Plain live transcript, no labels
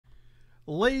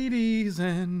Ladies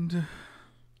and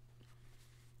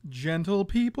gentle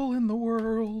people in the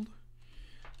world.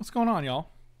 What's going on, y'all?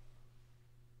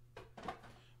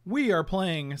 We are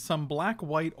playing some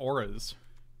black-white auras.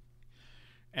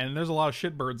 And there's a lot of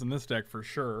shitbirds in this deck for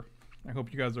sure. I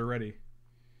hope you guys are ready.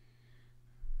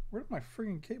 Where did my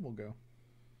friggin' cable go?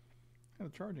 I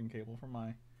had a charging cable for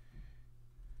my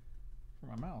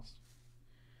mouse.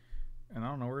 And I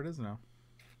don't know where it is now.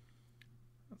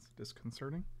 That's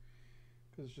disconcerting.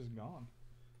 Because it's just gone.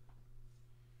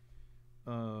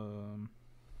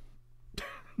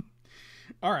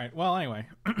 Alright, well anyway.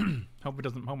 Hope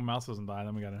my mouse doesn't die,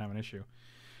 then we gotta have an issue.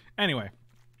 Anyway.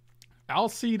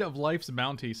 Alseid of Life's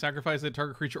Bounty. Sacrifice a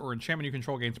target creature or enchantment you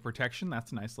control gains protection.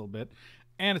 That's a nice little bit.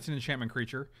 And it's an enchantment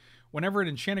creature. Whenever an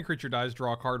enchanted creature dies,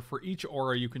 draw a card for each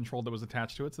aura you control that was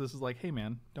attached to it. So this is like, hey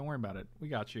man, don't worry about it. We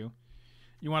got you.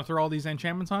 You want to throw all these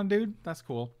enchantments on, dude? That's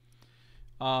cool.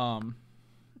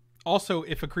 Also,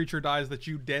 if a creature dies that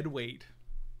you dead weight,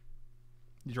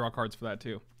 you draw cards for that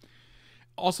too.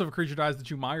 Also, if a creature dies that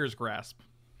you Mire's Grasp,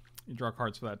 you draw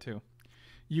cards for that too.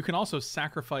 You can also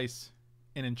sacrifice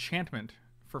an enchantment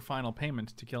for final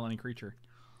payment to kill any creature.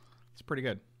 It's pretty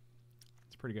good.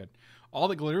 It's pretty good. All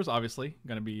that glitters, obviously,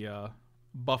 going to be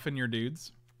buffing your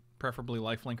dudes, preferably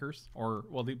lifelinkers, or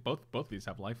well, both these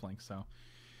have lifelink. So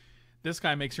this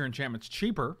guy makes your enchantments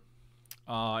cheaper,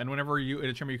 and whenever an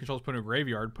enchantment you control is put in a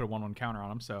graveyard, put a 1/1 counter on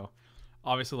them. So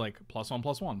obviously, like +1/+1,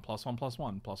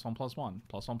 +1/+1, +1/+1,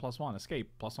 +1/+1,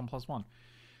 escape, +1/+1.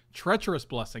 Treacherous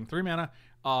Blessing, 3 mana.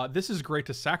 This is great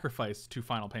to sacrifice to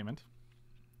final payment.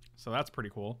 So that's pretty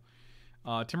cool.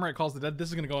 Tymaret Calls the Dead. This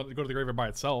is going to go to the graveyard by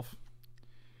itself.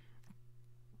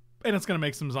 And it's going to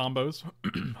make some zombos,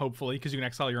 hopefully, because you can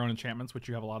exile your own enchantments, which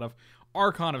you have a lot of.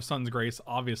 Archon of Sun's Grace,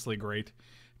 obviously great.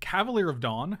 Cavalier of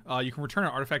Dawn. You can return an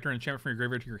artifact or an enchantment from your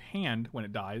graveyard to your hand when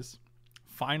it dies.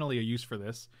 Finally a use for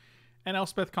this. And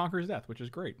Elspeth Conquers Death, which is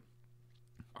great.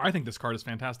 I think this card is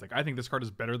fantastic. I think this card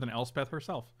is better than Elspeth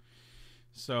herself.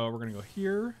 So we're going to go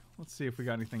here. Let's see if we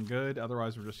got anything good.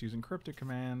 Otherwise, we're just using Cryptic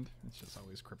Command. It's just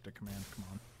always Cryptic Command. Come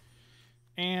on.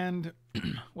 And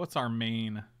what's our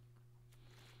main?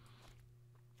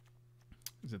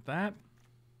 Is it that?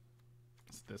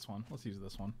 It's this one. Let's use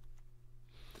this one.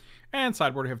 And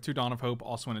sideboard, we have 2 Dawn of Hope,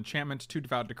 also an enchantment, 2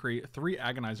 Devout Decree, 3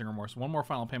 Agonizing Remorse, 1 more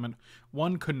Final Payment, 2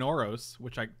 Kanoros,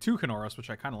 which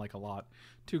I kind of like a lot,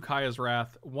 2 Kaya's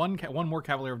Wrath, 1 more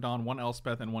Cavalier of Dawn, 1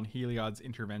 Elspeth, and 1 Heliod's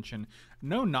Intervention.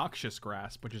 No Noxious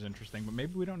Grasp, which is interesting, but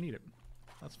maybe we don't need it.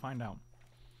 Let's find out.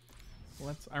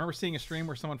 I remember seeing a stream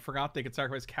where someone forgot they could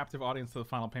sacrifice Captive Audience to the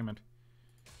Final Payment.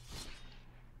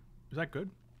 Is that good?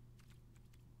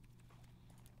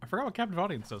 I forgot what Captive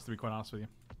Audience does, to be quite honest with you.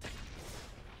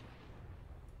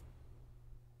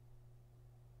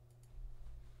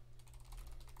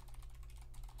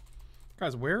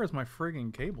 Guys, where is my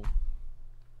friggin' cable?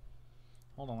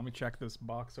 Hold on, let me check this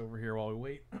box over here while we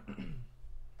wait.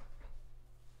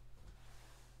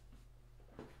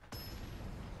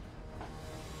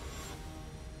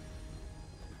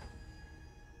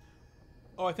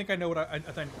 Oh, I think I know what I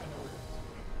think I know what it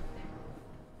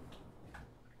is.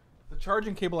 The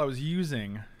charging cable I was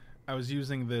using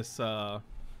this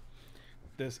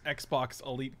this Xbox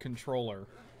Elite controller.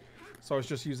 So I was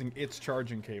just using its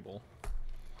charging cable.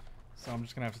 So I'm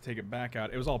just going to have to take it back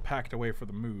out. It was all packed away for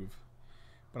the move.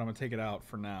 But I'm going to take it out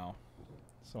for now.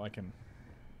 So I can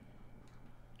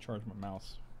charge my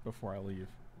mouse before I leave.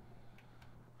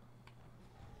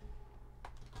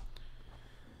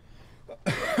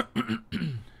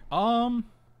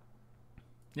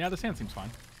 Yeah, this hand seems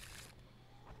fine.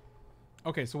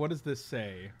 Okay, so what does this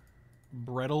say?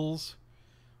 Brettles.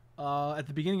 At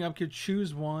the beginning of upkeep,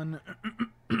 choose one.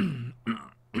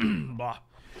 Blah.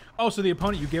 Oh, so the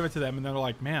opponent, you give it to them, and they're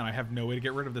like, man, I have no way to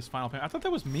get rid of this final payment. I thought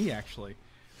that was me, actually.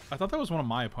 I thought that was one of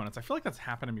my opponents. I feel like that's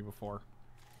happened to me before.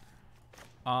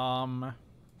 We're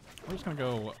just going to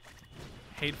go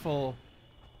Hateful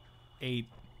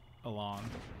Eidolon.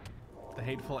 The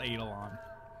Hateful Eidolon.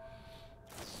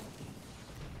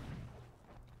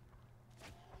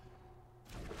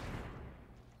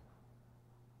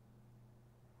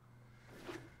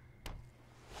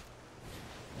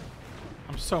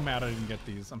 I'm so mad I didn't get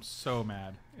these. I'm so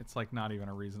mad. It's like not even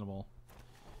a reasonable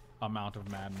amount of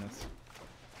madness.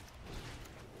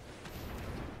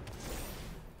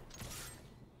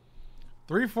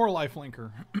 Three, 4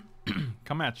 lifelinker.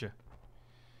 Come at you.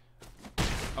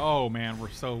 Oh man, we're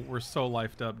so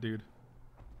lifed up, dude.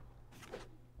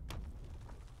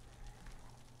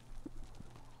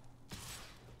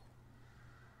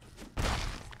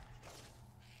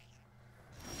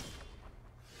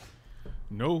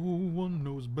 No one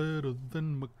knows better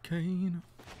than McCain.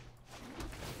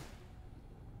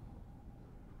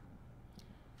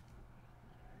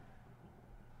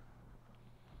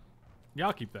 Yeah,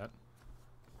 I'll keep that.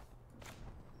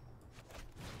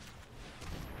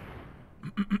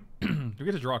 Do we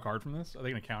get to draw a card from this? Are they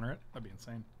going to counter it? That'd be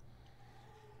insane.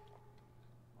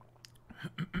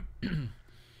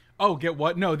 Oh, get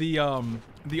what? No, the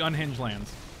unhinged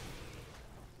lands.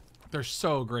 They're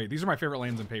so great. These are my favorite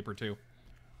lands in Paper, too.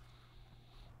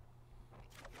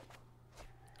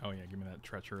 Oh, yeah, give me that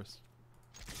Treacherous.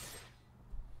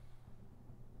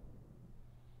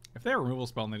 If they have a removal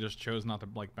spell and they just chose not to,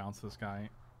 like, bounce this guy...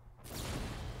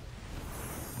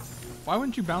 Why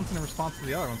wouldn't you bounce in response to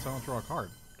the other one so I don't draw a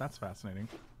card? That's fascinating.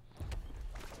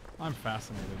 I'm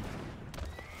fascinated.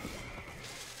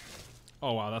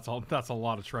 Oh wow, that's a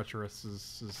lot of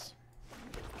Treacherous.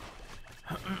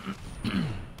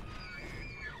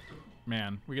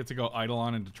 Man, we get to go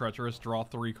Eidolon into Treacherous, draw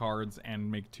 3 cards, and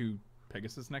make 2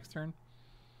 Pegasus next turn.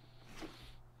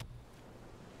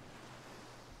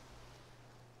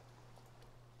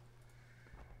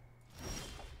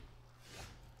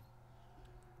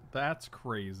 That's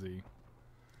crazy.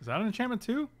 Is that an enchantment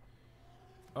too?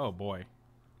 Oh boy.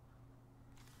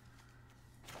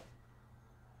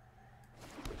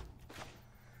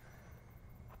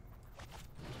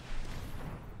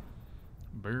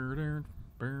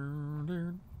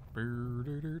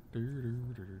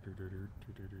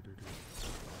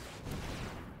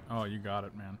 Oh, you got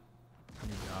it, man.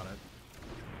 You got it.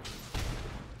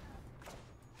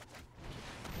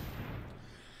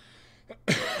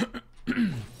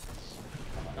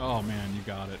 Oh man, you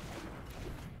got it.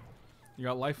 You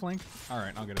got lifelink?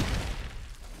 Alright, I'll get it.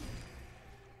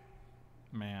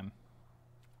 Man.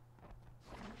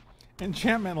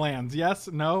 Enchantment lands, yes?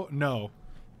 No? No.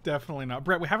 Definitely not.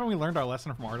 Brett, haven't we learned our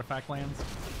lesson from artifact lands? Is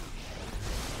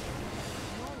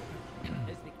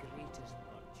the greatest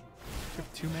virtue. You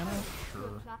have 2 mana?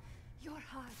 Sure. Your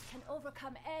heart can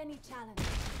overcome any challenge.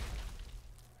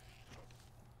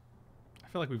 I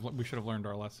feel like we should have learned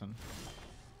our lesson.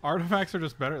 Artifacts are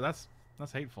just better. That's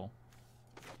hateful.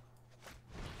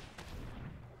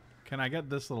 Can I get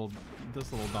this little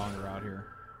donger out here?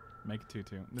 Make it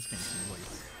 2/2. This game seems late.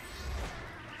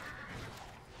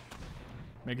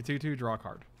 Make it 2/2. Draw a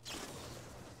card.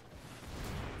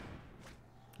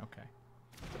 Okay.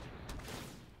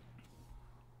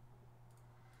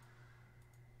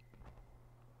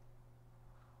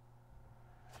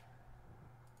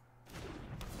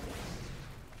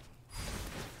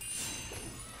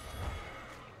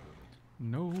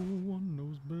 No one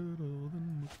knows better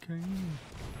than the king.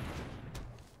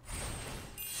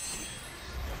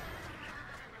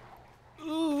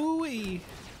 Ooh-wee.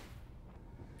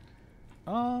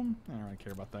 I don't really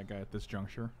care about that guy at this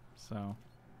juncture, so.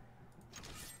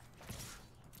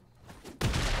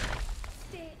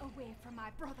 Stay away from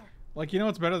my brother. Like, you know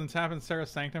what's better than tapping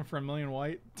Sarah's Sanctum for 1,000,000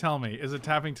 white? Tell me, is it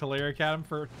tapping Teleria Academy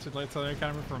for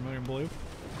 1,000,000 blue?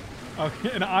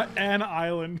 Okay, an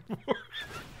island.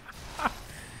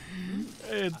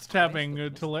 It's tapping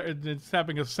it's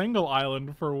tapping a single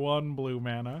island for 1 blue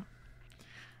mana.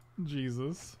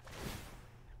 Jesus.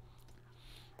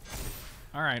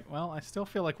 Alright, well, I still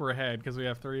feel like we're ahead because we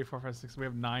have 3, 4, 5, 6. We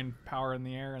have 9 power in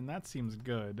the air, and that seems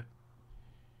good.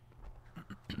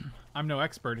 I'm no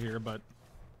expert here, but...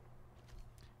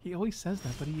 He always says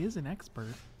that, but he is an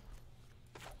expert.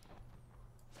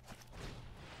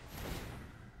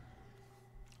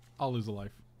 I'll lose a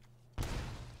life.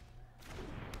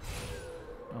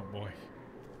 Oh boy.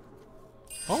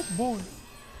 Oh boy.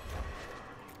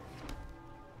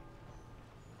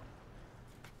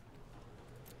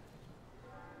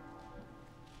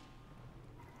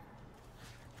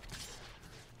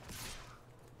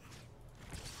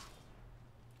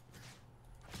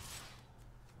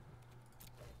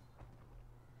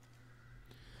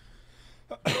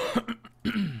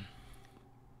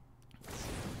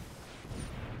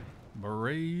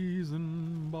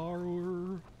 Brazen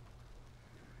Borrower.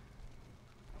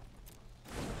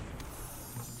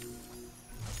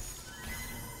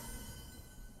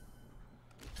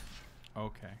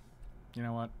 Okay. You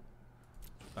know what?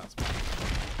 That's fine.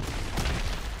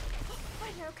 Are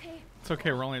you okay? It's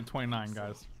okay, we're only at 29,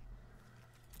 guys.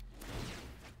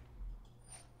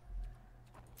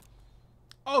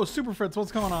 Oh, Super Fritz,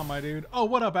 what's going on, my dude? Oh,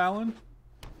 what up, Alan?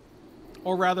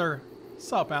 Or rather,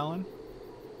 sup, Alan?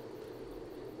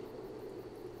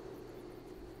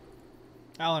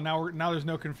 Alan, now there's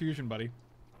no confusion, buddy.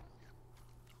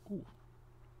 Ooh.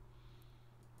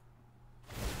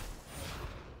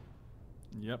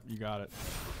 Yep, you got it.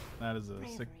 That is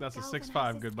that's a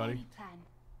 6/5, good buddy.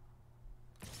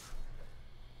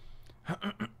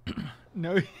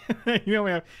 No, you know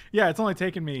we have. Yeah, it's only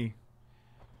taken me.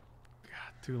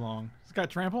 God, too long. It's got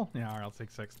trample. Yeah, all right, I'll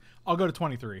take 6. I'll go to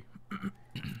 23.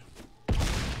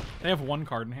 They have 1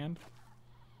 card in hand.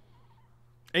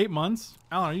 8 months?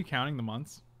 Alan, are you counting the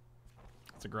months?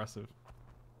 It's aggressive.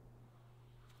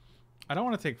 I don't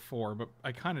want to take 4, but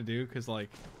I kind of do, because, like...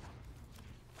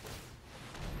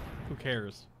 Who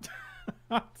cares?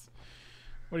 What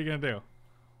are you going to do?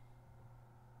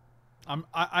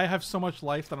 I have so much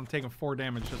life that I'm taking 4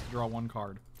 damage just to draw 1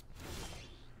 card.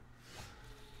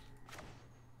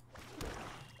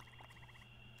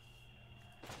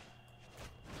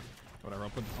 Whatever, I'll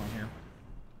put this on here.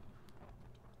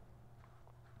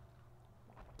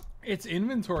 It's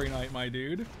inventory night, my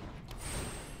dude.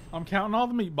 I'm counting all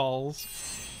the meatballs.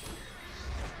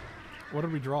 What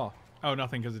did we draw? Oh,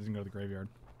 nothing, because it didn't go to the graveyard.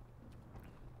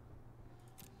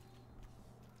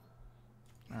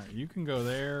 Alright, you can go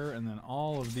there, and then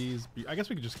all of these... I guess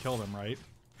we could just kill them, right?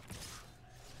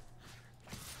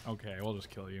 Okay, we'll just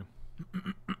kill you.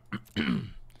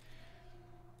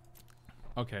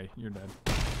 Okay, you're dead.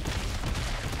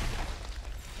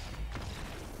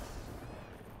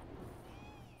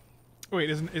 Wait,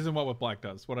 isn't what black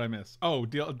does? What did I miss? Oh,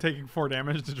 taking 4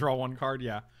 damage to draw 1 card?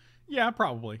 Yeah. Yeah,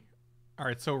 probably.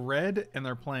 Alright, so red, and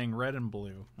they're playing red and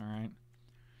blue. Alright.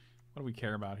 What do we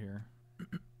care about here?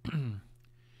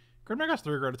 Grimdark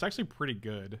 3 Growth, it's actually pretty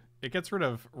good. It gets rid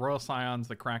of Royal Scions,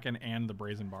 the Kraken, and the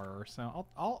Brazen Borrower. So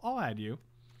I'll add you.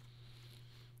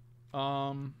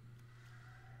 I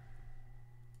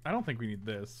don't think we need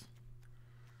this.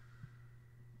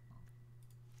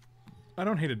 I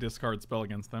don't hate a discard spell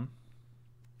against them.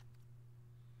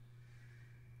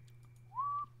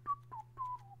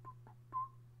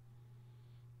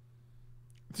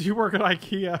 Did you work at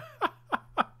IKEA?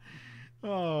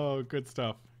 Oh, good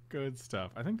stuff. Good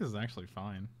stuff. I think this is actually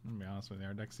fine. I'm gonna be honest with you.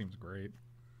 Our deck seems great.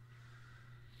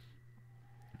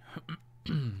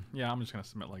 Yeah, I'm just gonna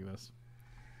submit like this.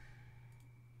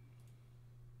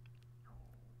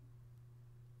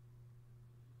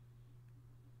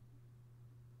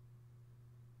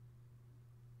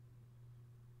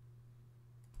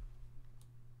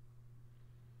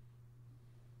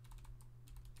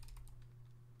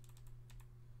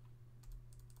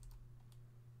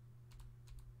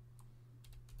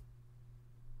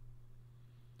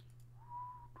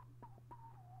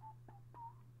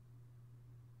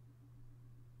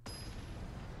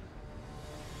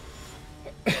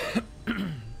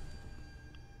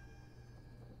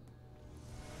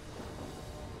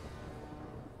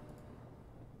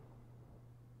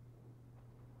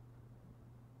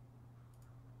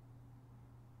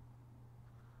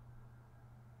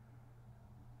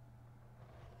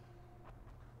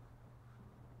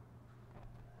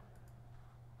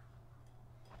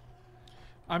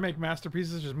 I make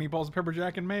masterpieces, just meatballs, pepper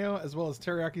jack, and mayo, as well as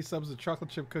teriyaki subs with chocolate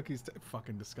chip cookies.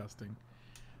 Fucking disgusting.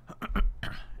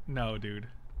 No, dude.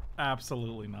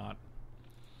 Absolutely not.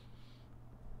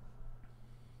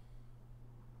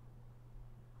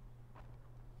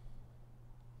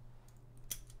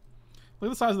 Look at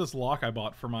the size of this lock I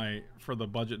bought for the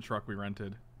budget truck we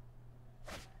rented.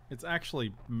 It's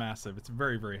actually massive. It's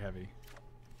very, very heavy.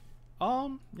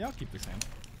 Yeah, I'll keep this hand.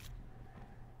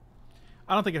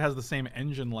 I don't think it has the same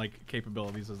engine-like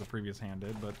capabilities as the previous hand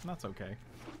did, but that's okay.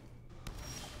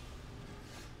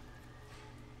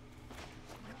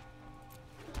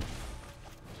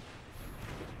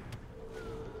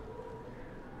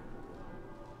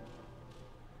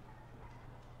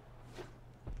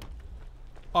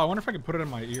 Oh, I wonder if I could put it in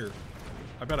my ear.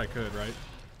 I bet I could, right?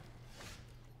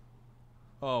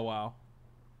 Oh, wow.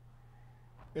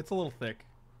 It's a little thick.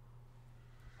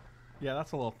 Yeah,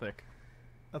 that's a little thick.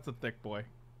 That's a thick boy.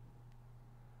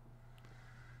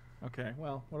 Okay,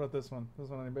 well, what about this one? This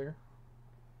one any bigger?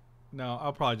 No,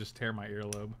 I'll probably just tear my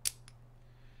earlobe.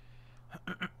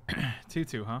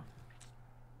 2/2, huh?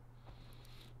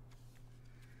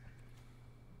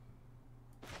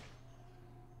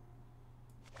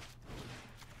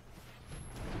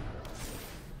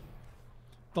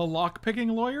 The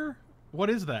lockpicking lawyer? What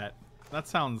is that? That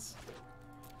sounds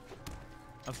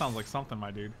like something,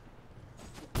 my dude.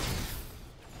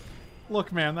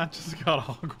 Look, man, that just got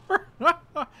awkward.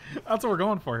 That's what we're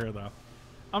going for here, though.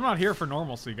 I'm not here for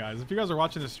normalcy, guys. If you guys are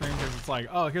watching this stream because it's like,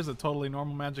 oh, here's a totally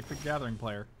normal Magic the Gathering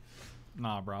player.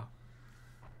 Nah, brah.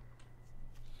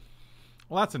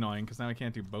 Well, that's annoying, because now I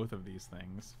can't do both of these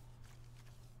things.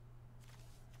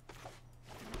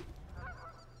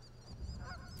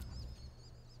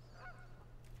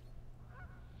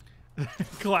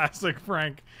 Classic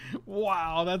Frank.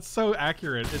 Wow, that's so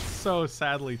accurate. It's so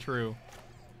sadly true.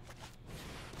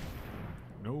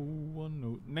 No one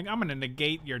knows. I'm gonna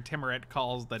negate your Tymaret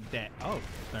calls the debt. Oh,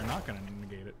 they're not gonna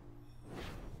negate it.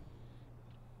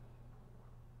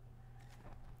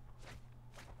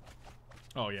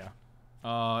 Oh yeah.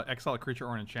 Exile a creature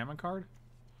or an enchantment card.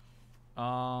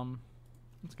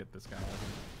 Let's get this guy out of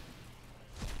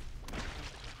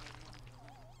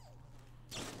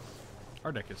here.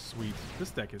 Our deck is sweet.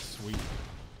 This deck is sweet.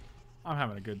 I'm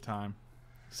having a good time.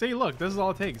 See, look, this is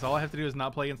all it takes. All I have to do is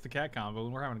not play against the cat combo,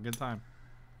 and we're having a good time.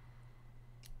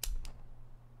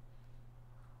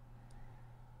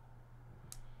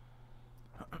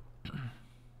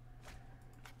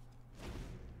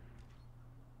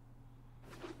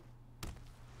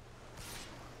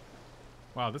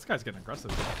 Wow, this guy's getting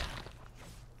aggressive.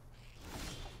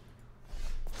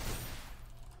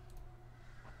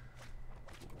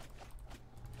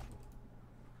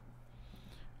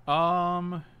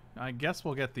 I guess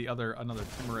we'll get another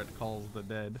Tymaret Calls the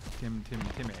Dead. Timmy.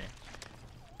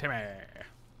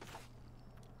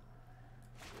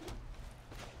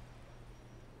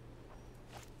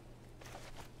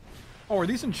 Oh, are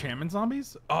these enchantment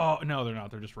zombies? Oh, no, they're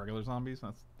not. They're just regular zombies.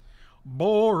 That's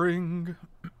boring.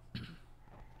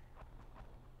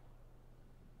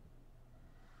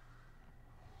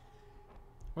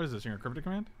 What is this? Your cryptic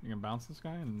command? You can bounce this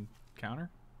guy and counter?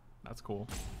 That's cool.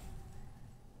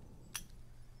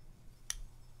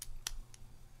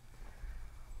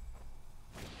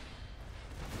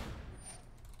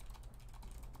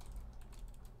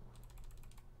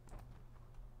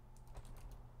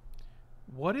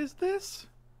 What is this?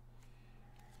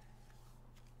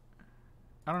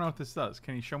 I don't know what this does.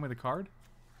 Can you show me the card?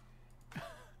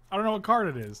 I don't know what card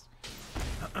it is.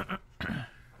 What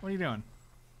are you doing?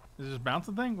 Is it just bounce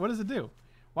the thing? What does it do?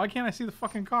 Why can't I see the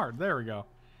fucking card? There we go.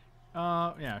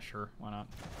 Yeah, sure. Why not?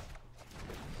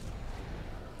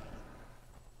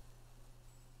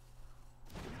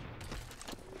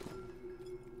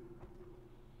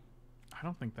 I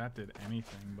don't think that did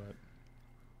anything, but...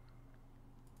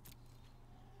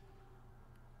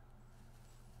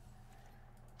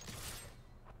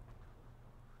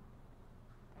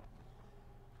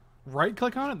 Right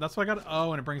click on it? That's what I got.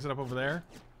 Oh, and it brings it up over there.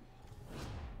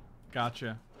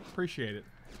 Gotcha. Appreciate it.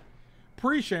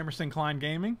 Appreciate Emerson Klein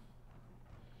Gaming.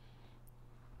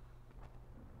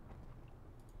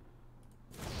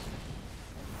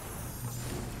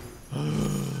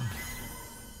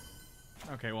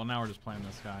 Okay, well now we're just playing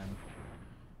this guy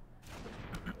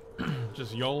and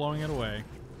just YOLOing it away.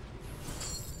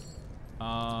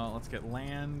 Let's get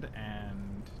land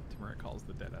and Tymaret Calls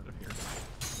the Dead out of here.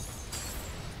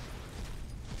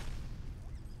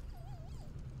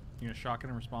 You gonna shock it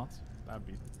in response? That'd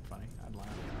be funny. I'd laugh.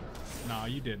 No,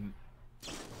 you didn't.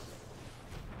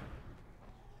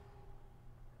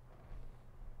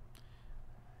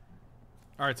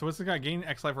 Alright, so what's the guy? Gain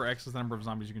X life, where X is the number of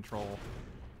zombies you control.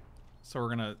 So we're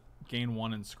gonna gain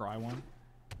 1 and scry 1.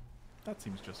 That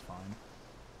seems just fine.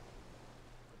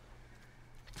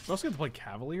 We also get to play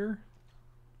Cavalier.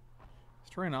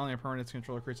 Destroying not only a permanent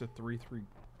controller creates a 3/3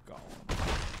 golem.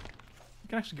 We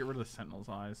can actually get rid of the Sentinel's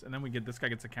Eyes, and then we get this guy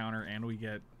gets a counter, and we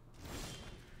get.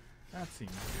 That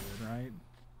seems good, right?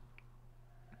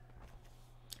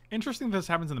 Interesting that this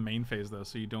happens in the main phase though,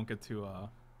 so you don't get to bottom.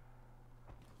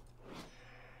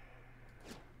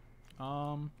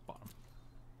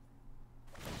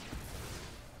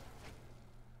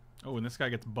 Oh, and this guy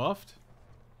gets buffed.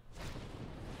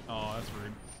 Oh, that's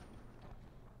rude.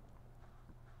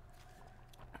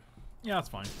 Yeah, that's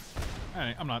fine.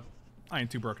 I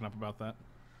ain't too broken up about that.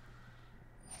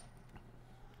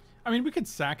 I mean, we could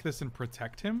sack this and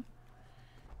protect him,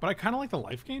 but I kind of like the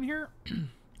life gain here,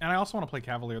 and I also want to play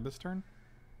Cavalier this turn.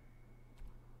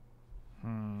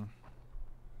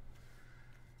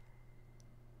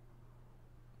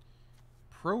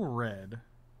 Pro red.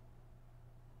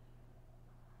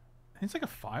 It's like a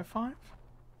 5/5.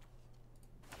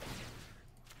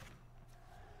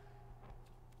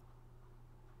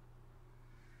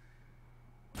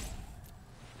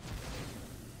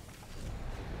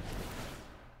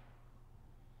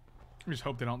 We just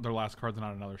hope they don't. Their last card's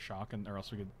not another shock, or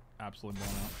else we get absolutely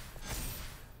blown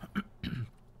out.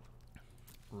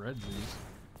 Redsies.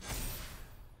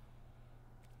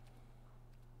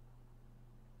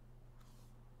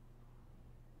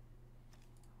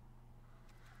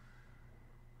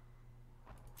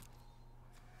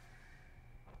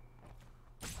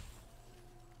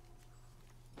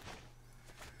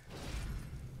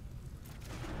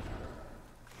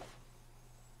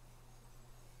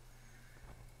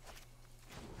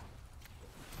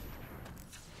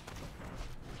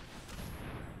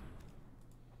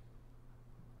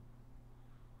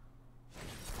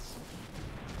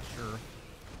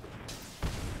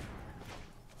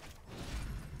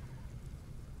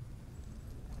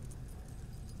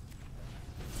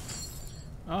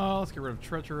 Let's get rid of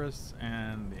Treacherous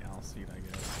and the Alseid, I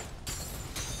guess.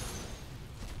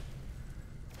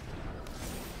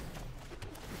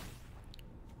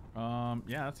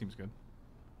 Yeah, that seems good.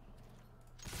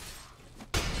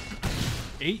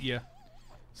 8 ya.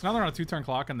 So now they're on a 2-turn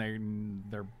clock and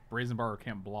their Brazen Borrower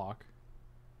can't block.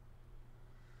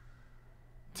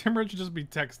 Tymaret should just be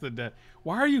texted dead.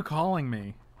 Why are you calling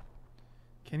me?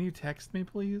 Can you text me,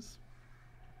 please?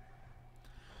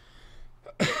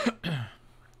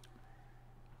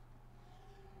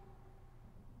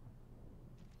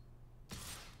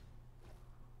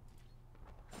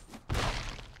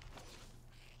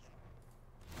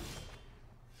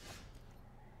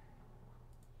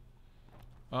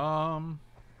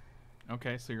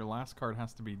 Okay, so your last card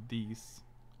has to be Dees.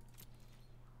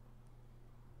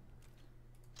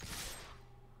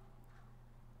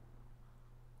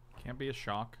 Can't be a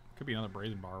shock. Could be another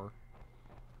Brazen Borrower.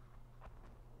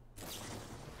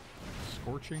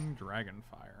 Scorching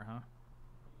Dragonfire, huh?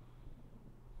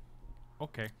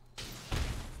 Okay.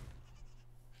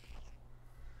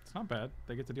 It's not bad.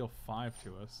 They get to deal 5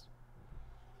 to us.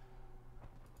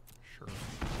 Sure.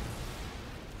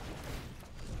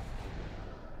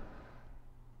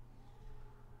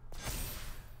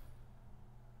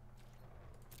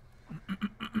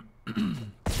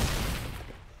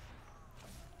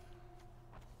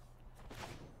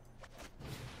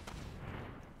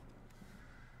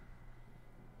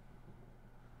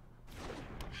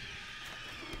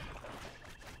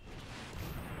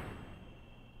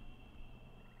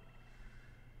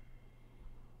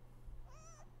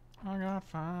 I got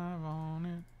 5 on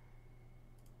it.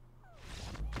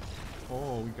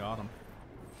 Oh, we got him.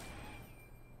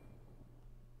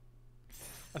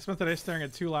 I spent the day staring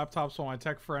at 2 laptops while my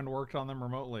tech friend worked on them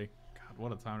remotely. God,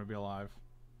 what a time to be alive.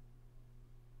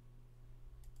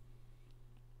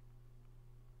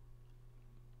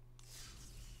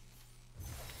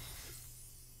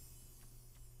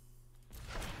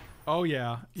 Oh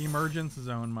yeah, Emergence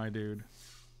Zone, my dude.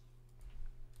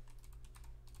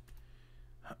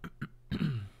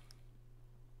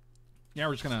 Yeah,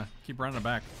 we're just gonna keep running it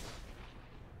back.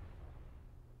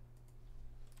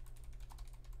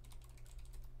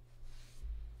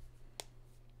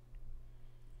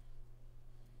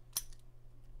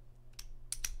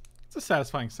 It's a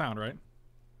satisfying sound, right?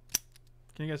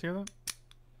 Can you guys hear that?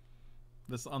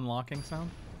 This unlocking sound?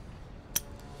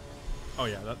 Oh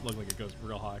yeah, that looked like it goes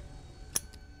real high.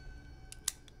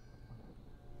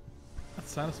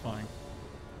 That's satisfying.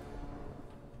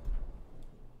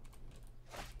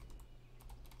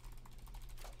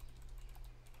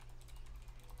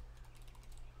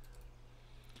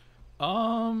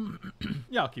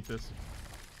 Yeah, I'll keep this.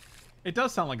 It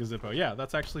does sound like a Zippo. Yeah,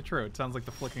 that's actually true. It sounds like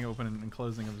the flicking open and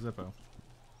closing of Zippo.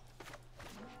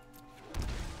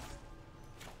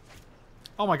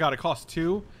 Oh my god, it cost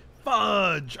 2?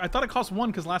 Fudge! I thought it cost 1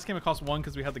 because last game it cost 1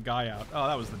 because we had the guy out. Oh,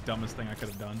 that was the dumbest thing I could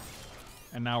have done.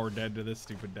 And now we're dead to this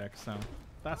stupid deck, so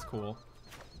that's cool.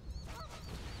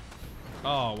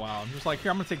 Oh, wow. I'm just like,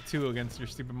 here, I'm going to take 2 against your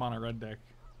stupid mono red deck.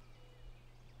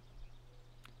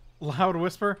 Loud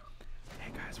whisper.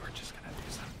 Hey guys, we're just gonna do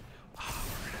some. Oh,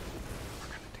 we're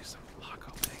gonna do some lock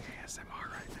opening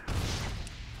ASMR right now.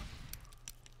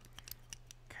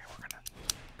 Okay, we're gonna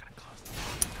close the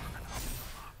lock. We're gonna open the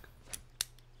lock.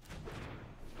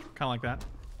 Kind of like that.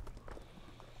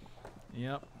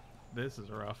 Yep, this is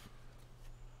rough.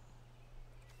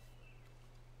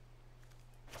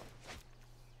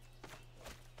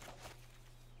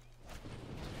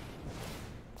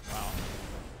 Wow.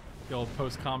 The old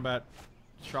post-combat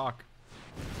shock.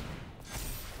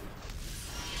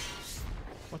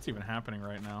 What's even happening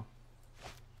right now?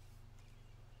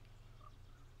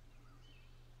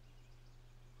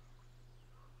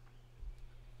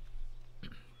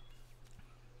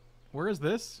 Where is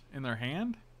this? In their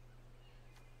hand?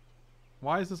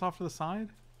 Why is this off to the side?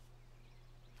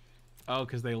 Oh,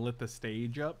 because they lit the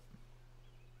stage up?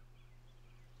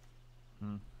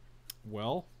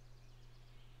 Well...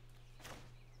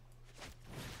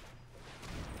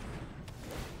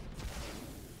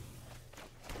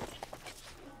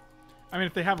 I mean,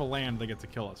 if they have a land, they get to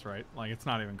kill us, right? Like, it's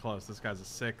not even close. This guy's a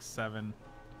 6, 7.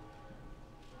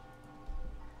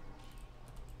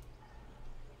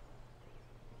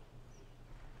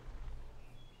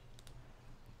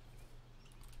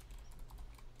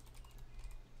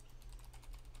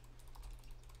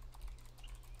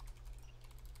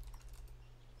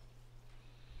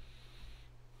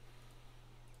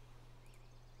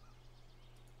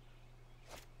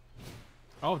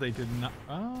 Oh, they did not.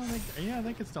 Oh, yeah,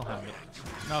 they can still have it.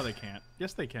 No, they can't.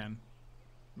 Yes, they can.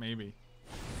 Maybe.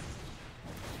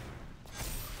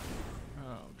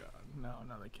 Oh, God. No,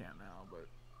 they can't now, but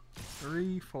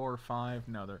 3, 4, 5.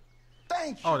 No, they're...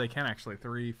 Thank you. Oh, they can actually.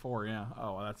 3, 4, yeah.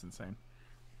 Oh, well, that's insane.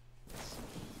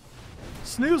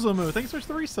 Snoozlemoo, thanks so much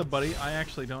for the resub, buddy. I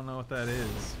actually don't know what that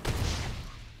is.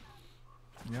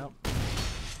 Yep.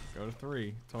 Go to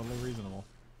 3. Totally reasonable.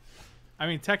 I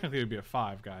mean, technically it would be a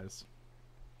 5, guys.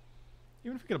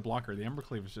 Even if we get a blocker, the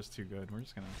Embercleave is just too good. We're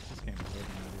just gonna... This game is living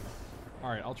idea.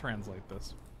 Alright, I'll translate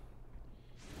this.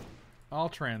 I'll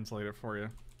translate it for you.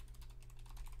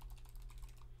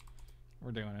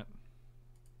 We're doing it.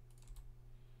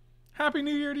 Happy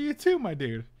New Year to you too, my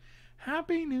dude.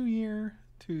 Happy New Year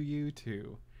to you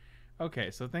too.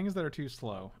 Okay, so things that are too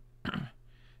slow.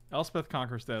 Elspeth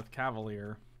Conquers Death,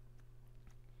 Cavalier.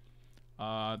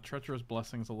 Treacherous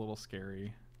Blessing's a little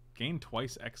scary. Gain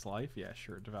twice X life? Yeah,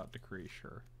 sure. Devout Decree,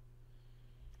 sure.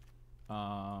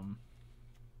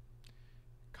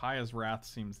 Kaya's Wrath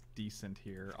seems decent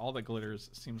here. All That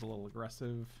Glitters seems a little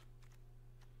aggressive.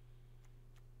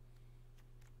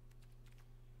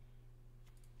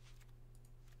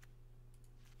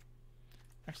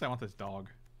 Actually, I want this dog.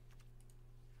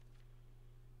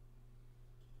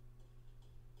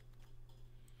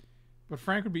 But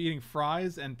Frank would be eating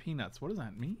fries and peanuts. What does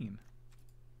that mean?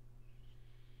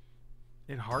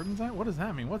 It hardens that? What does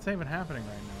that mean? What's even happening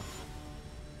right now?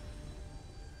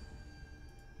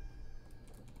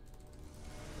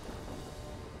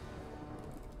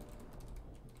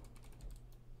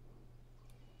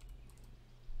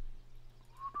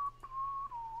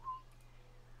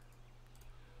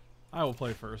 I will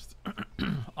play first.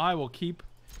 I will keep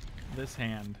this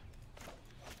hand.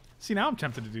 See, now I'm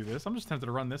tempted to do this. I'm just tempted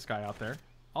to run this guy out there.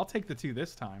 I'll take the 2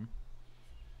 this time.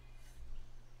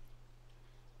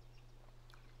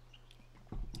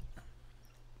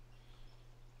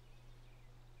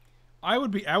 I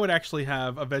would actually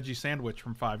have a veggie sandwich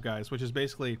from Five Guys, which is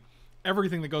basically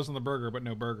everything that goes on the burger but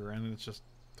no burger, and it's just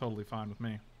totally fine with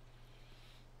me.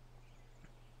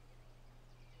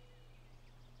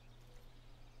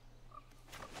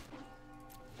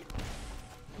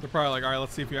 They're probably like, all right,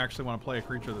 let's see if you actually want to play a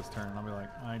creature this turn. And I'll be like,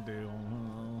 I do.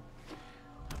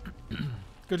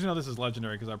 Good to know this is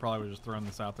legendary, because I probably would have just thrown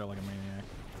this out there like a maniac.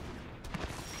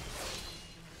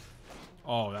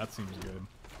 Oh, that seems good.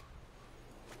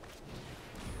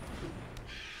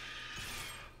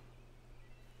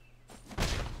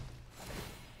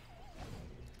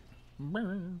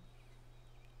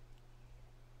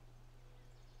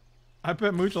 I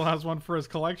bet Moochel has one for his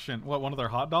collection. What, one of their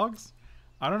hot dogs?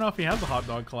 I don't know if he has a hot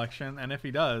dog collection, and if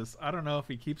he does, I don't know if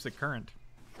he keeps it current.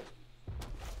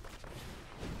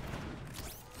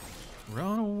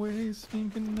 Run away,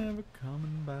 stinking, never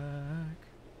coming back.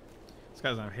 This guy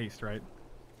doesn't have haste, right?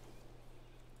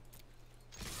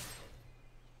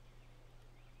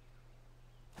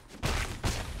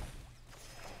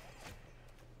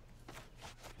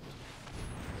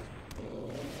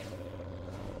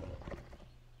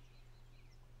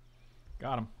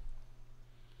 Got him.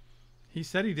 He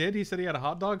said he did? He said he had a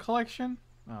hot dog collection?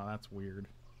 Oh, that's weird.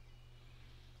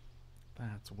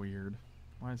 That's weird.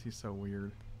 Why is he so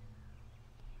weird?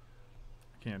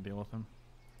 I can't deal with him.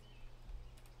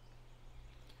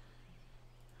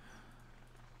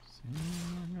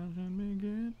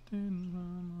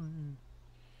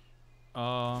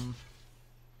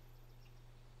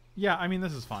 Yeah, I mean,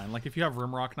 this is fine. Like, if you have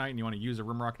Rimrock Knight and you want to use a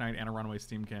Rimrock Knight and a Runaway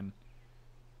Steamkin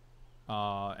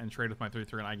and trade with my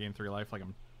 3/3 and I gain 3 life, like,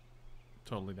 I'm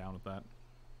totally down with that.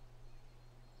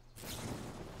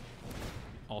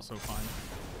 Also fine.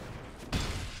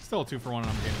 Still a 2-for-1 and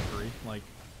I'm gaining 3. Like,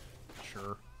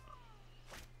 sure.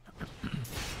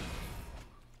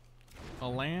 A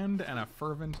land and a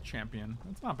Fervent Champion.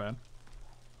 That's not bad.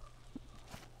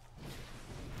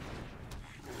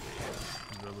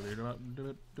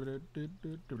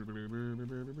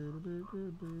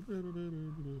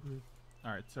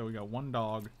 Alright, so we got 1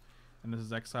 dog, and this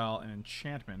is exile and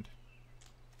enchantment.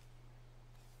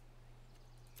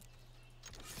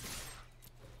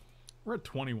 We're at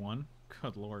 21.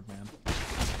 Good lord, man.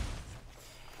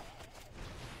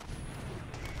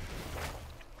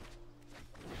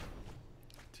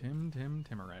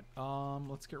 Tymaret.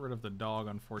 Let's get rid of the dog,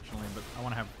 unfortunately, but I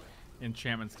want to have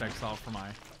enchantments to exile for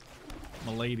my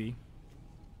milady.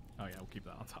 Oh yeah, we'll keep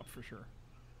that on top for sure.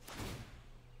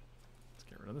 Let's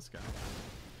get rid of this guy.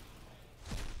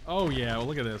 Oh yeah, well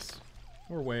look at this.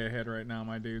 We're way ahead right now,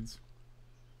 my dudes.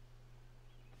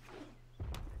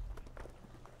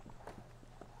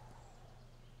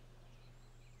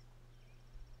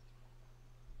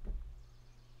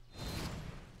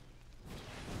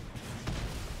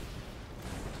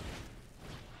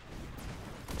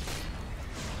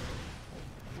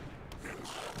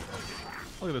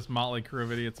 Look at this motley crew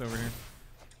of idiots over here.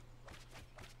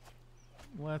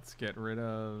 Let's get rid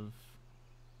of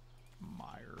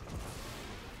Mire.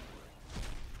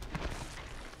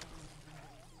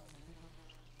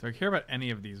 Do I care about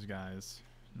any of these guys?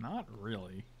 Not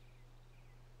really.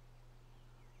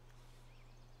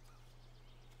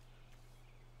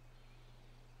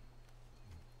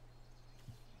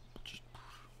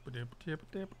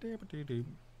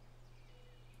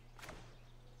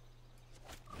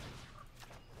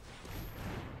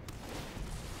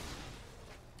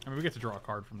 I mean, we get to draw a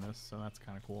card from this, so that's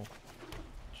kind of cool.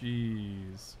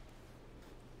 Jeez.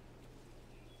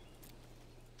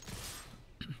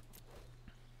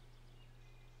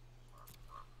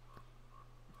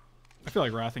 I feel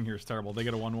like wrathing here is terrible. They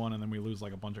get a 1/1 and then we lose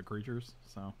like a bunch of creatures.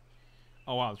 So,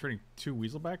 oh wow, trading 2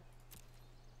 Weaselback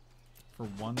for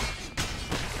 1.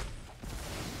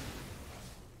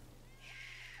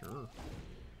 Sure.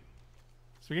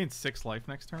 So we gain 6 life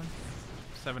next turn.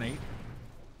 7, 8.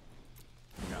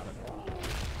 We got it.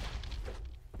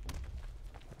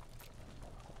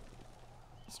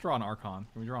 Let's draw an Archon.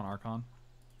 Can we draw an Archon?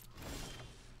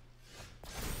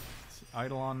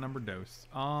 Eidolon number dose.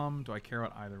 Do I care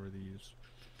about either of these?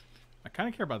 I kind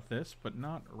of care about this, but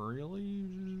not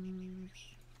really.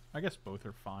 I guess both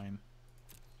are fine.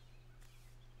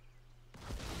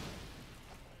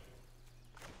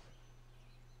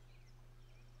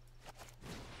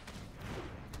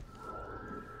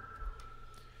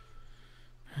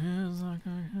 Feels like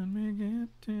I can make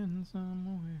it in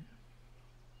some way.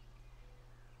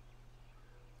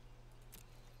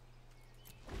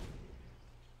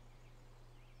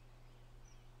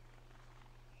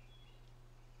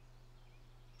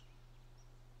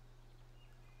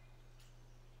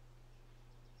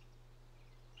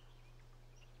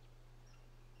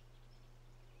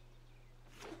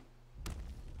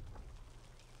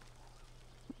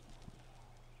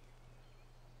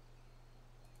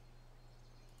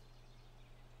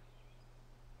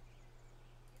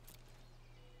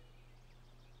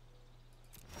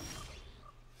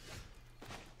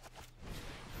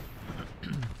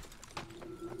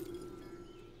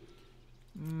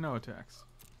 No attacks.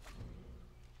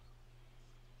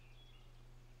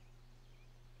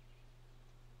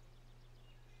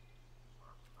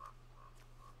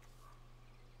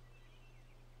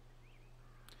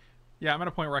 Yeah, I'm at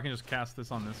a point where I can just cast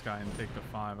this on this guy and take the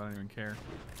 5. I don't even care.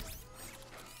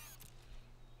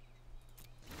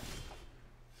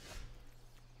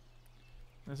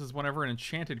 This is whenever an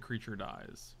enchanted creature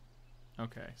dies.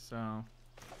 Okay, so...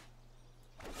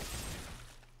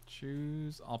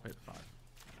 choose... I'll pay the 5.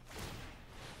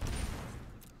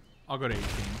 I'll go to 18.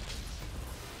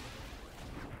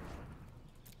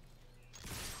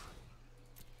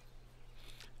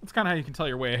 That's kind of how you can tell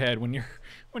you're way ahead when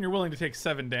you're willing to take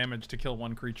 7 damage to kill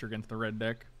 1 creature against the red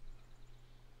deck.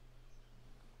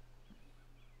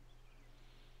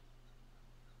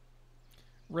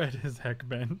 Red as heck,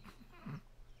 Ben.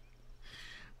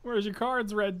 Where's your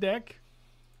cards, red deck?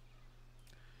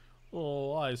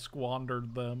 Oh, I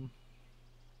squandered them.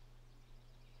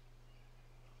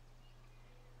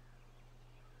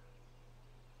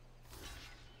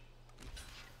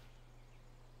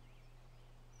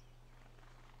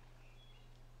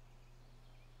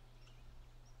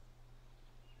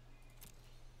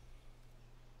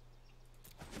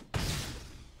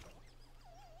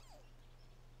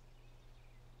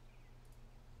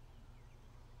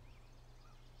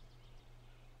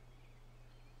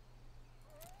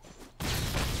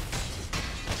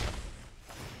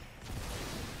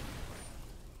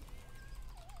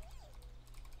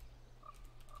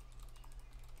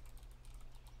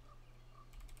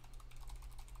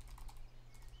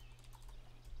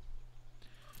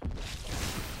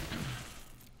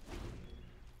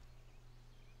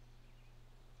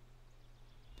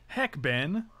 Heck,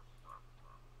 Ben.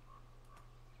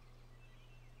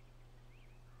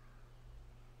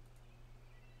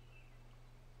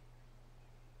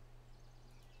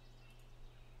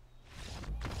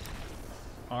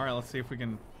 All right, let's see if we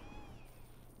can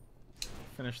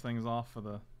finish things off with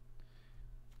a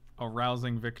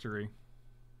rousing victory.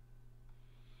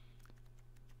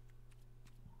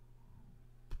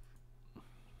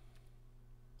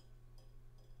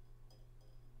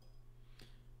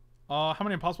 How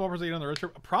many impossible offers are you on the road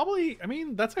trip? Probably, I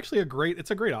mean, that's actually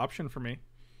it's a great option for me.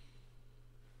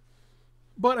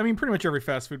 But, I mean, pretty much every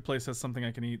fast food place has something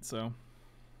I can eat, so.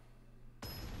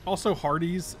 Also,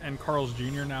 Hardee's and Carl's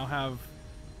Jr. now have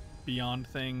Beyond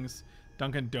things.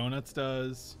 Dunkin' Donuts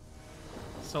does.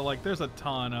 So, like, there's a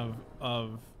ton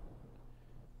of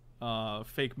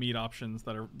fake meat options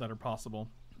that are possible.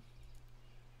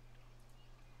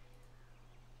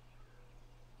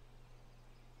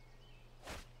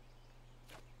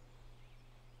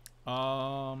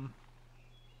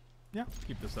 Yeah,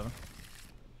 keep this 7.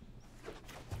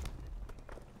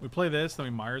 We play this, then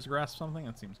we Mire's Grasp something?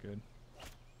 That seems good.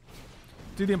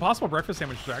 Dude, the Impossible Breakfast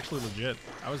sandwich was actually legit.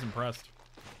 I was impressed.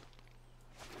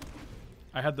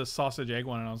 I had the sausage egg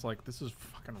one and I was like, this is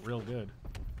fucking real good.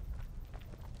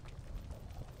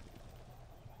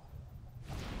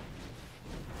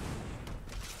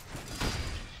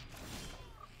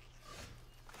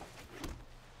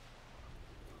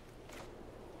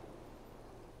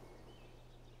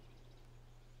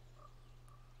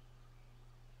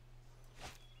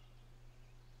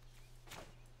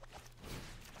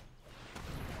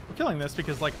 Killing this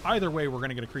because like either way we're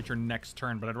gonna get a creature next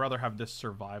turn, but I'd rather have this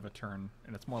survive a turn,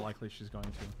 and it's more likely she's going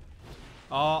to.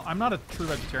 I'm not a true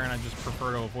vegetarian. I just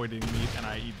prefer to avoid eating meat, and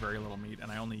I eat very little meat,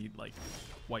 and I only eat like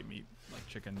white meat, like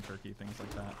chicken, turkey, things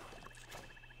like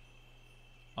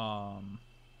that.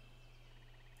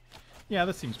 Yeah,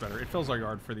 this seems better. It fills our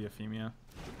yard for the Aphemia.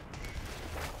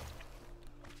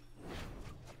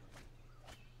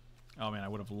 Oh man, I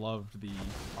would have loved the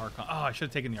Archon. Oh, I should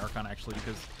have taken the Archon actually,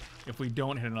 because if we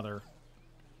don't hit another,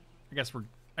 I guess we're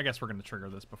going to trigger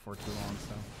this before too long.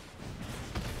 So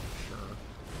sure.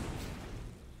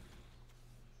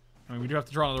 I mean, we do have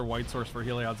to draw another white source for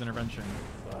Heliod's Intervention,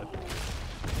 but yep.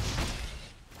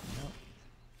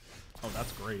 Oh,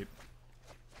 that's great.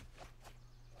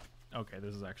 Okay,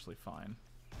 this is actually fine.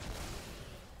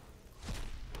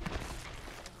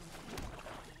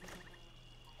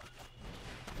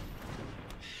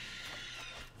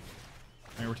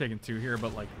 I mean, we're taking 2 here,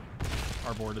 but like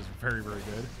our board is very, very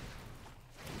good.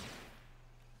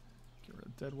 Get rid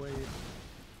of Deadweight.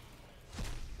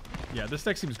 Yeah, this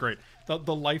deck seems great. The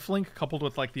lifelink coupled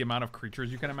with like the amount of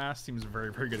creatures you can amass seems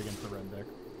very, very good against the red deck.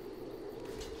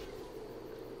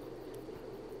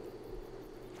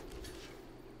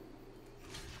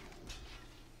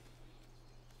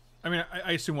 I mean,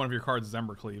 I assume one of your cards is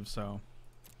Embercleave, so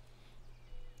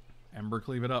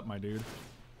Embercleave it up, my dude.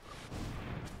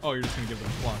 Oh, you're just going to give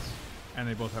them a plus. And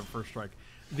they both have first strike.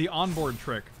 The onboard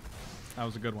trick. That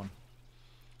was a good one.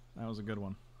 That was a good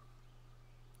one.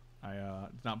 I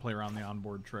did not play around the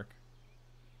onboard trick.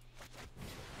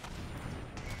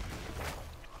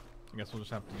 I guess we'll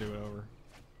just have to do it over.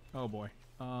 Oh boy.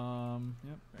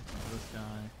 Yep. Exile this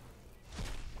guy.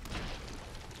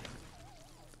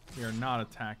 We are not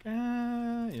attack.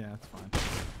 Yeah, it's fine.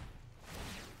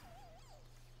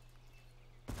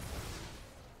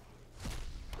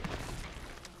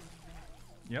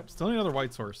 Yep, still need another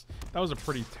white source. That was a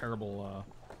pretty terrible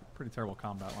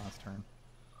combat last turn.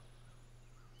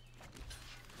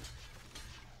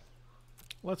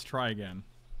 Let's try again.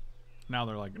 Now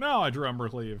they're like, no, I drew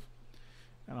Embercleave.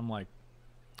 And I'm like,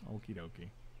 okie dokie.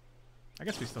 I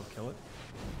guess we still kill it.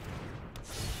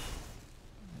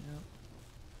 Yep.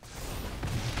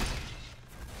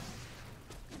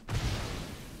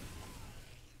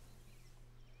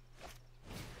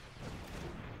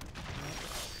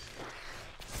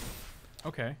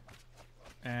 Okay.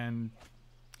 And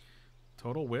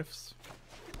total whiffs.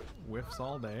 Whiffs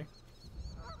all day.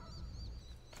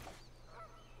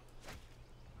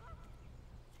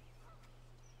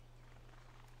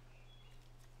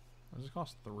 Does this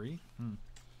cost 3?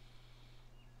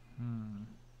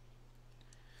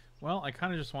 Well, I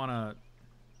kind of just want to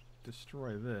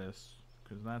destroy this,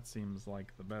 because that seems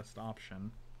like the best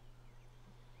option.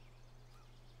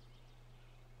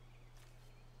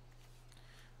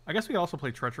 I guess we could also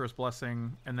play Treacherous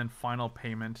Blessing and then Final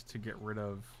Payment to get rid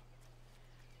of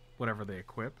whatever they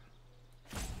equip.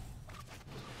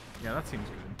 Yeah, that seems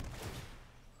good.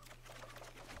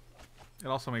 It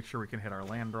also makes sure we can hit our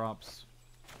land drops,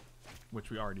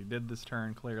 which we already did this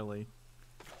turn, clearly.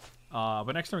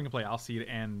 But next turn we can play Alseid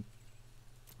and...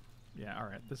 Yeah,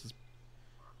 alright. This is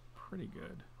pretty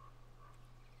good.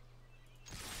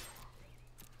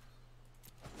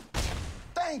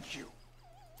 Thank you!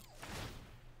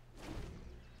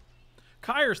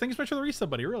 Kyers, thank you so much for the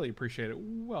resub, buddy. Really appreciate it.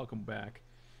 Welcome back.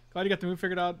 Glad you got the move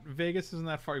figured out. Vegas isn't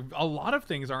that far. A lot of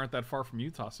things aren't that far from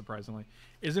Utah, surprisingly.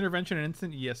 Is Intervention an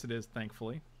instant? Yes, it is,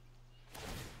 thankfully.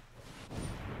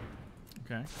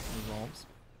 Okay, resolves.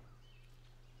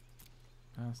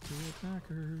 Pass 2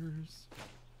 attackers.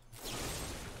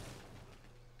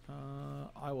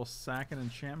 I will sack an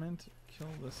enchantment. Kill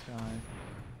this guy.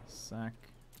 Sack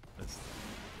this thing.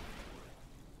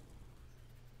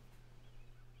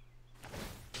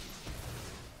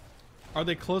 Are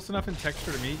they close enough in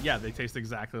texture to meat? Yeah, they taste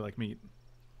exactly like meat.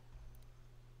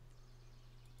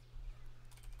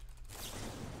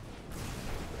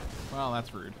 Well,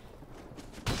 that's rude.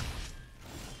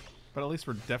 But at least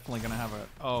we're definitely going to have a...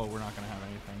 Oh, we're not going to have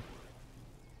anything.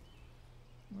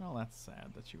 Well, that's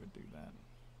sad that you would do that.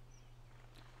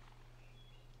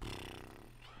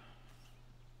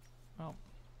 Well,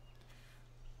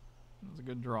 It was a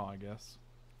good draw, I guess.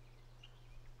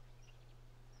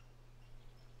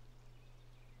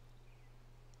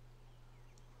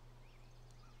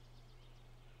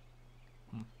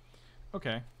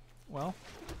 Okay, well,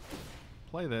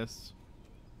 play this.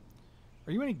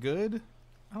 Are you any good?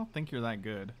 I don't think you're that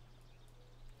good.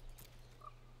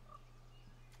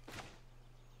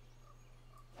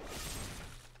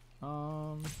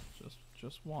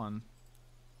 Just one.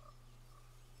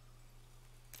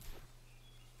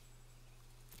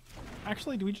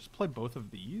 Actually, do we just play both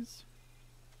of these?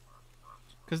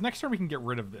 Because next turn we can get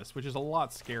rid of this, which is a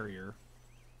lot scarier.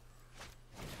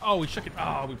 Oh, we shook it.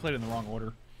 Oh, we played it in the wrong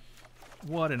order.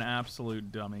 What an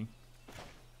absolute dummy.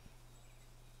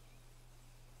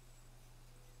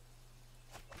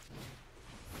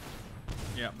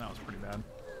 Yeah, that was pretty bad.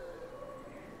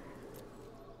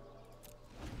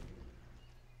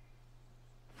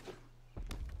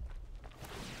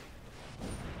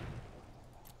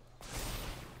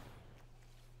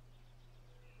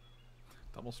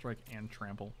 Double strike and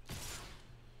trample.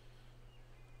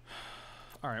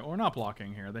 Alright, well, we're not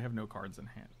blocking here. They have no cards in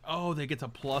hand. Oh, they get to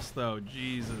plus, though.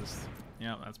 Jesus.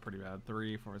 Yeah, that's pretty bad.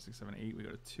 3, 4, 6, 7, 8. We go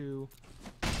to 2.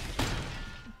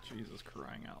 Jesus,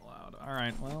 crying out loud.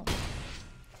 Alright, well.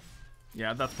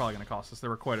 Yeah, that's probably going to cost us.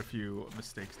 There were quite a few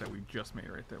mistakes that we just made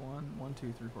right there. 1,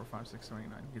 2, 3, 4, 5, 6, 7, 8,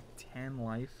 9. We get 10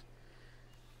 life.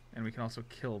 And we can also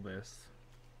kill this.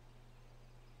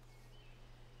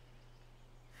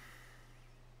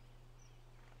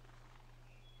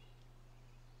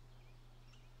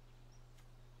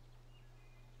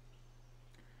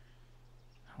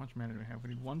 How much mana do we have? We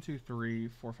need 1, 2, 3,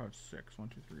 4, 5, 6. 1,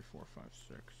 2, 3, 4, 5,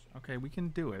 6. Okay, we can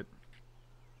do it.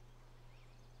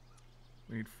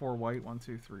 We need 4 white. 1,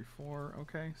 2, 3, 4.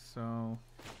 Okay, so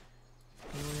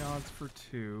Heliod's for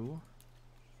 2.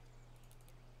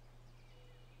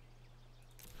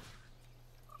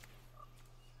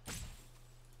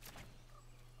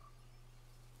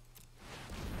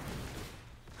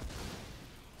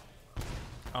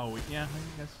 Oh, yeah,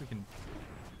 I guess we can.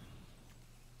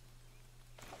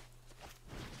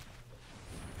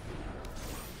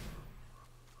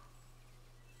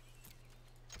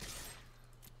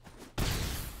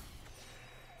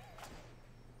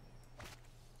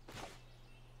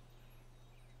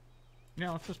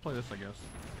 Yeah, let's just play this, I guess.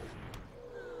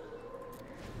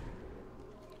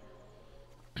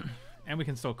 And we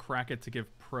can still crack it to give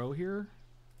pro here.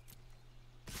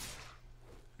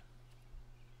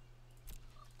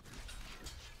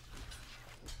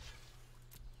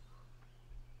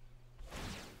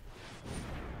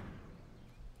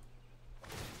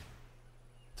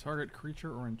 Target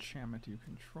creature or enchantment you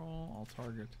control. I'll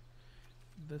target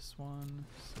this one.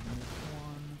 Submit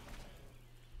one.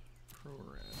 Pro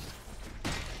red.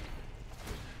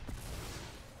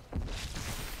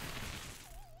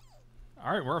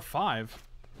 Alright, we're at 5.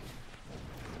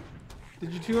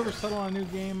 Did you two ever settle on a new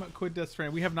game? Quit Death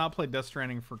Stranding. We have not played Death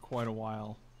Stranding for quite a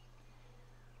while.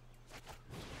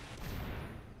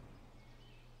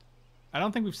 I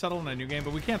don't think we've settled on a new game,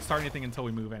 but we can't start anything until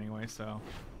we move anyway, so.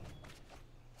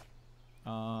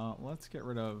 Let's get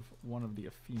rid of one of the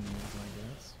Aphemias, I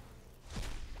guess.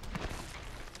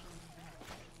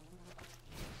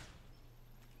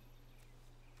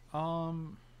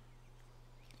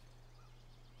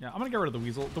 Yeah, I'm gonna get rid of the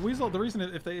Weasel. The Weasel, the reason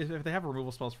if they have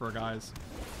removal spells for our guys,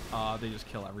 they just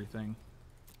kill everything.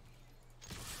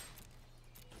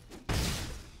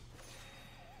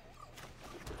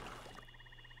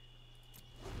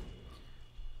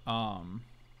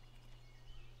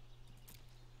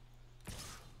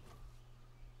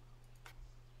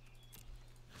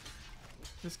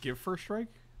 Does this give first strike?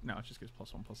 No, it just gives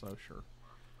 +1/+0, sure.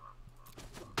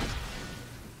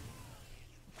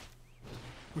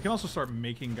 We can also start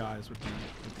making guys with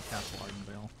the Castle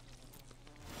Ardenvale.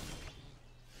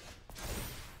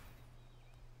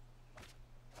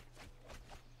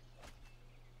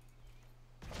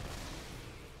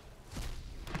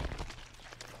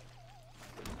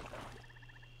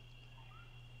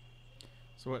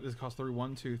 So what does it cost? 3,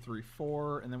 1, 2, 3,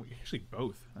 4, and then we actually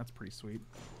both. That's pretty sweet.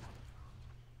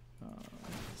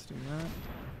 Let's do that.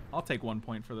 I'll take 1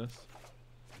 point for this.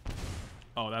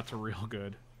 Oh, that's real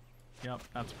good. Yep,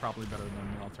 that's probably better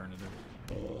than the alternative.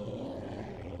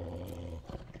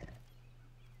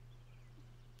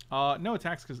 No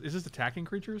attacks, because is this attacking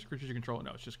creatures? Creatures you control?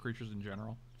 No, it's just creatures in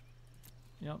general.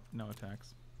 Yep, no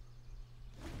attacks.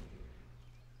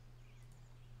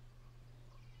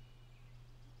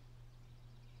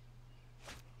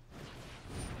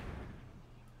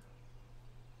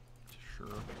 Sure.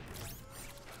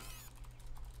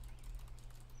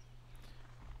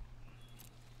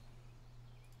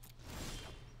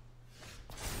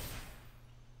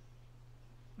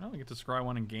 get to scry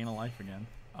one and gain a life again.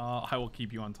 I will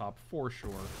keep you on top for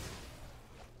sure.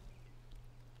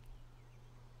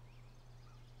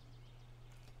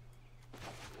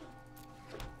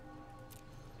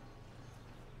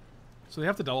 So they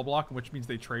have to double block, which means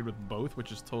they trade with both,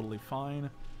 which is totally fine.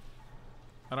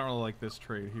 I don't really like this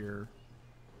trade here.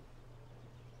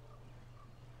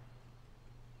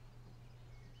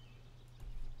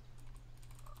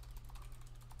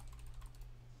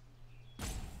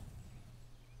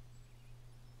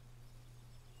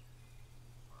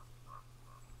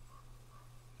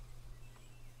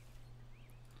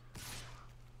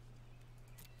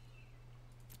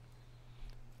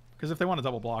 Because if they want to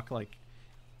double block, like,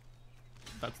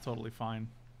 that's totally fine.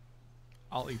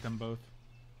 I'll eat them both.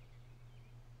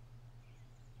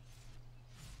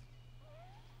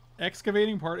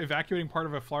 Evacuating part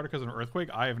of a Florida because of an earthquake?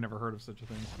 I have never heard of such a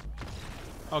thing.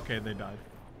 Okay, they died.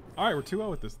 Alright, we're 2-0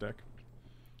 with this deck.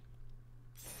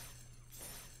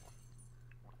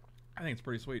 I think it's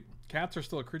pretty sweet. Cats are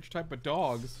still a creature type, but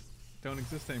dogs don't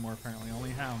exist anymore apparently.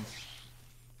 Only hounds.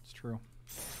 It's true.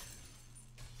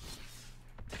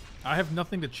 I have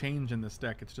nothing to change in this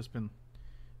deck. It's just been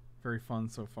very fun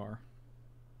so far.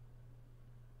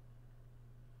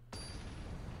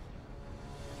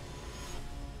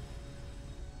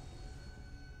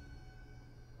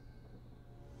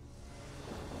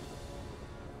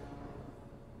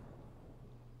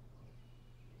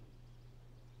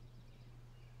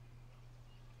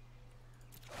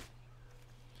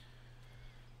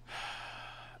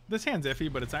 This hand's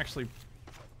iffy, but it's actually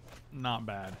not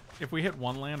bad. If we hit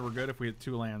one land, we're good. If we hit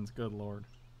two lands, good lord.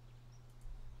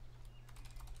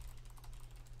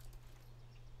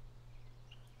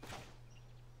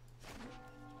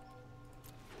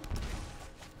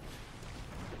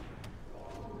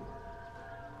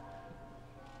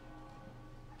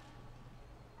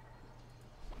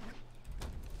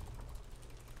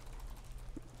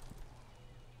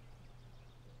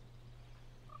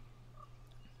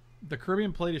 The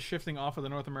Caribbean plate is shifting off of the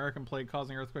North American plate,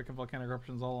 causing earthquake and volcanic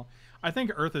eruptions all. I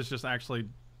think Earth is just actually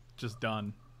just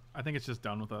done. I think it's just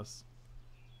done with us.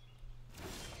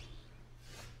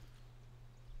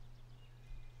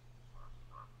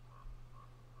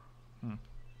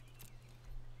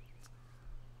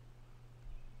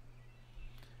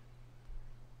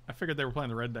 I figured they were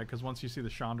playing the red deck because once you see the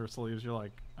Chandra sleeves, you're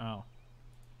like, oh,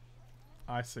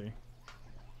 I see.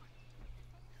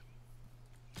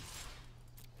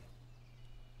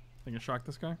 Think I shock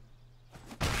this guy?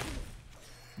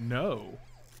 No.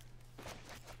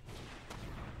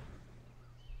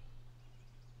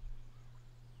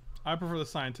 I prefer the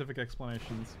scientific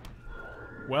explanations.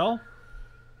 Well.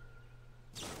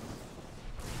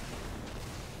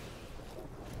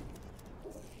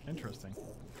 Interesting.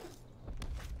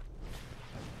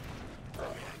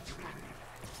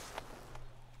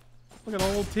 Look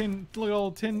at old tin. Look at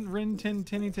old tin. Rin tin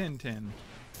tinny tin tin.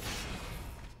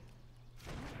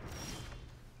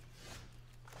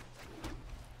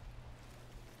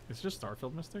 It's just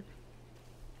Starfield Mystic?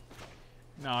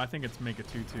 No, I think it's make a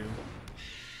 2/2.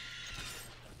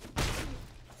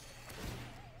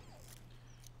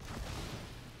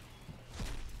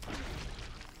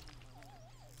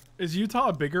 Is Utah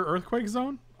a bigger earthquake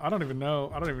zone? I don't even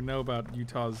know. I don't even know about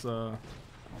Utah's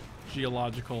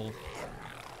geological,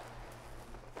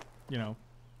 you know,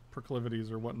 proclivities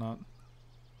or whatnot.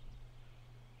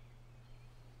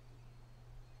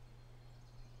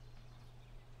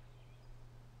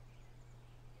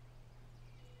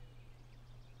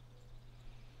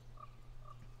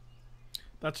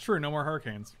 That's true. No more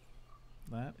hurricanes.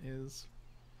 That is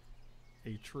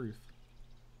a truth.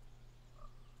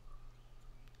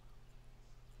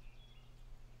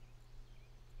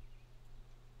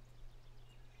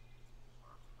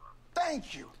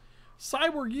 Thank you.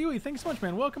 Cyborg Yui, thanks so much,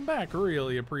 man. Welcome back.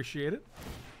 Really appreciate it.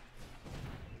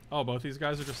 Oh, both these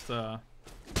guys are just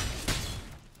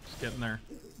getting there,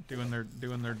 doing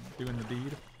the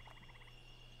deed.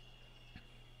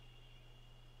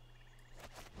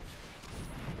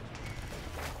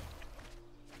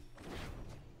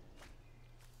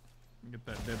 Get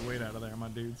that dead weight out of there, my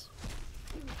dudes.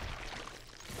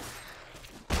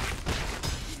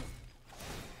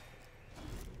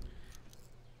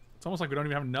 It's almost like we don't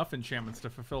even have enough enchantments to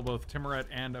fulfill both Tymaret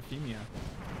and Aphemia.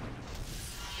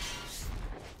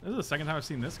 This is the second time I've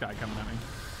seen this guy coming at me.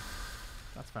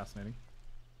 That's fascinating.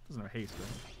 Doesn't have haste,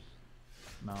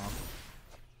 right? No.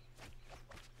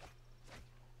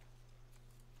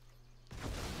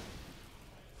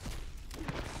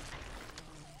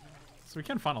 So we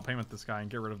can final payment this guy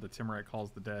and get rid of the Tymaret Calls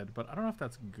the Dead, but I don't know if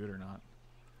that's good or not.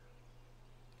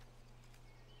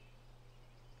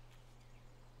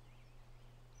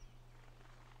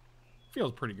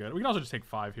 Feels pretty good. We can also just take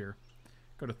 5 here.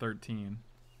 Go to 13.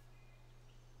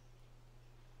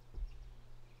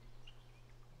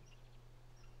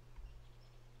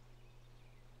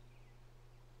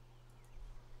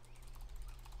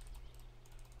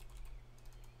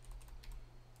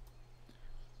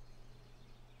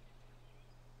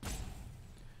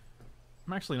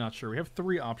 I'm actually not sure. We have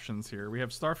 3 options here. We have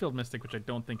Starfield Mystic, which I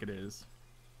don't think it is.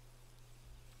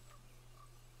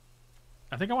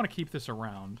 I think I want to keep this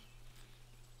around.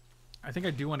 I think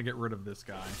I do want to get rid of this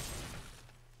guy.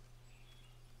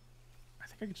 I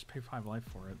think I could just pay 5 life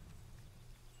for it.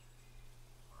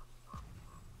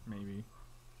 Maybe.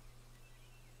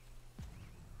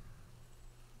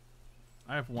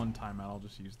 I have 1 timeout. I'll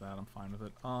just use that. I'm fine with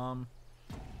it.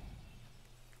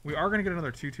 We are going to get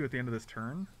another 2/2 at the end of this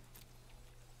turn.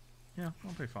 Yeah,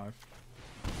 I'll pay 5.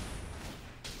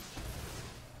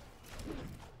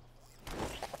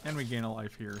 And we gain a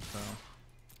life here, so...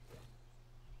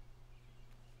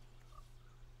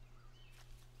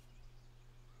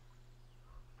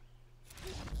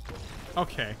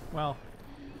 Okay, well...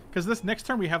 Because this next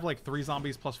turn we have like 3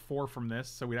 zombies plus 4 from this,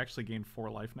 so we'd actually gain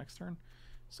 4 life next turn.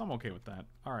 So I'm okay with that.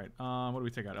 Alright, what do we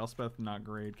take out? Elspeth, not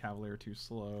great. Cavalier, too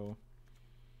slow.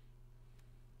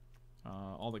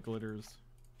 All that glitters...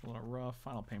 a little rough.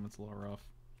 Final payment's a little rough.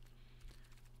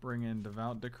 Bring in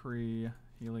Devout Decree,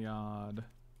 Heliod,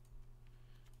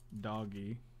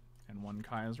 Doggy, and 1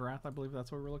 Kaya's Wrath. I believe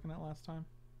that's what we were looking at last time.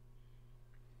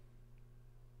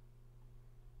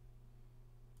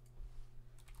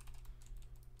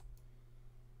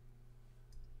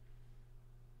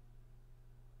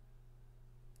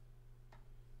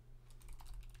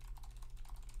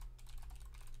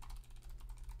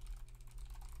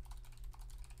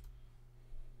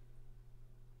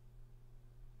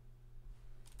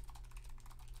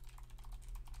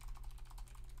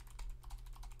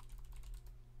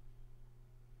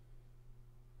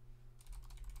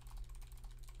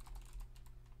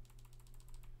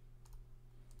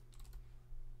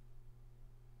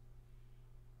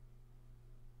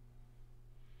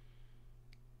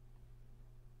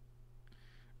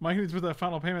 Mike needs to put that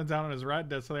final payment down on his rat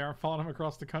debt so they aren't following him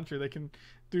across the country. They can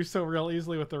do so real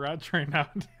easily with the rat train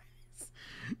nowadays.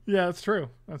 Yeah, that's true.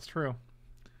 That's true.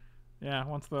 Yeah,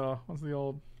 once the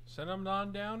old... Send them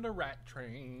on down to rat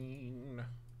train.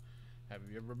 Have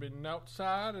you ever been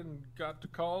outside and got to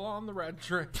call on the rat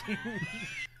train?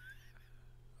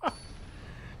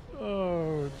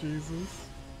 Oh, Jesus.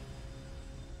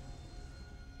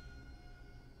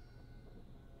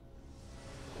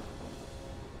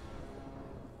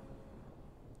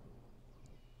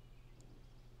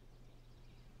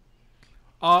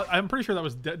 I'm pretty sure that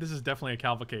was this is definitely a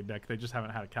Cavalcade deck. They just haven't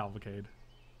had a Cavalcade.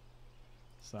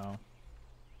 So,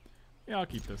 yeah, I'll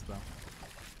keep this though.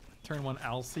 Turn 1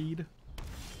 Alseid.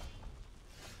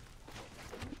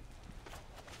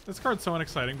 This card's so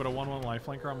unexciting, but a 1/1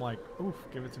 lifelinker, I'm like, oof,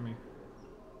 give it to me.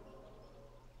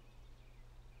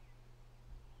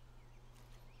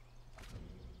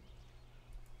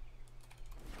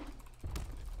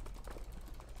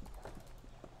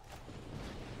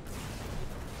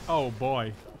 Oh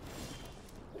boy.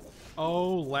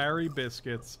 Oh, Larry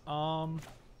Biscuits. Do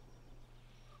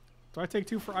I take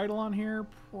 2 for Eidolon here?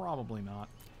 Probably not.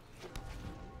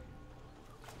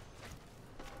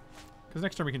 Because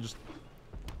next turn we can just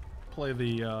play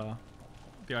the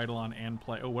Eidolon and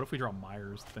play... Oh, what if we draw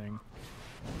Mire's thing?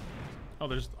 Oh,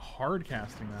 there's hard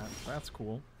casting that. That's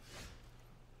cool.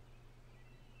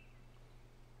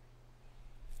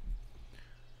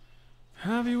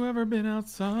 Have you ever been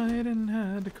outside and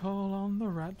had to call on the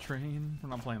rat train? We're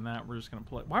not playing that. We're just going to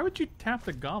play... Why would you tap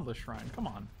the Godless Shrine? Come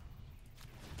on.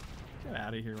 Get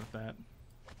out of here with that.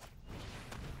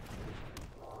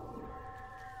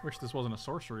 Wish this wasn't a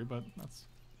sorcery, but that's...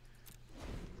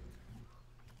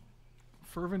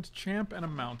 Fervent Champ and a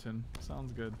Mountain.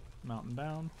 Sounds good. Mountain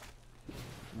down.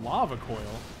 Lava Coil.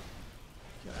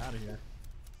 Get out of here.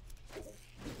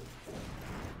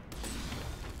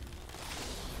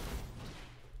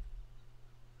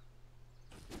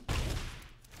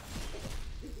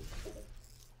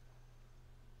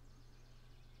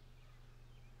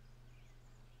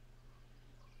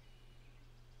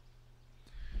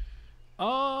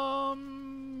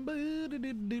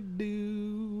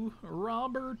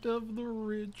 Robert of the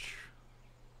Rich.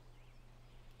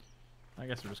 I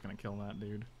guess we're just gonna kill that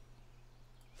dude.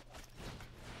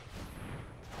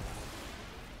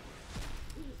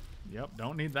 Yep,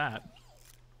 don't need that.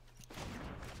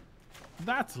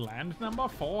 That's land number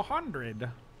 400.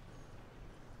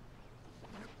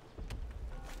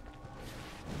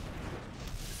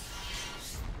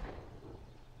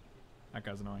 That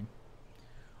guy's annoying.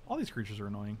 All these creatures are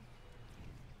annoying.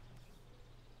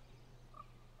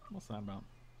 What's that about?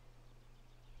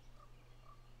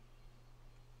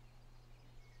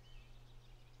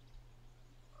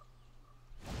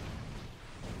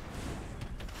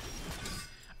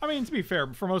 I mean, to be fair,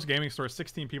 for most gaming stores,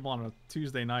 16 people on a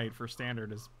Tuesday night for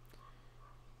standard is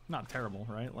not terrible,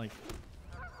 right? Like,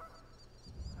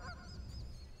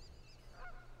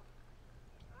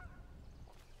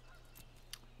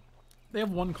 they have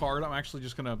one card. I'm actually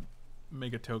just gonna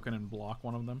make a token and block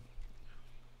one of them.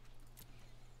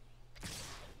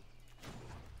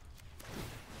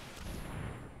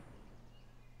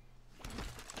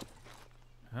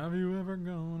 Have you ever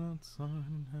gone outside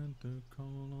and had to call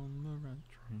on the rat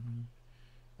train?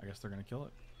 I guess they're gonna kill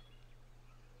it.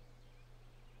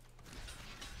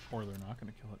 Or they're not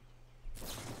gonna kill it.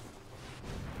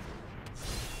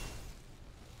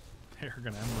 They're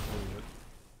gonna Embercleave it.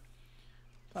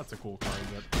 That's a cool card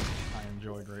that I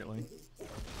enjoy greatly.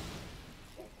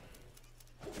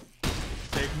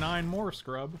 Take 9 more,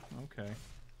 scrub. Okay.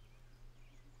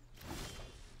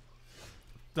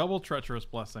 Double Treacherous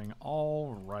Blessing.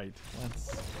 All right.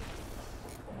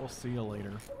 We'll see you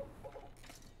later.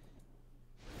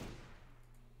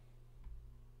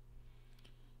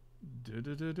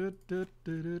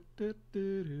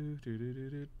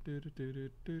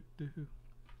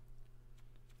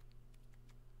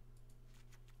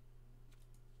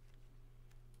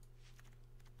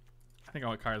 I think I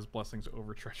like Kaya's Blessings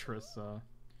over Treacherous.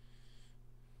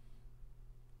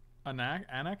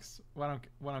 Annex? I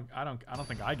don't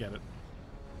think I get it.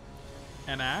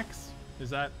 Annex?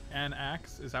 Is that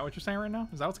Annex? Is that what you're saying right now?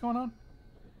 Is that what's going on?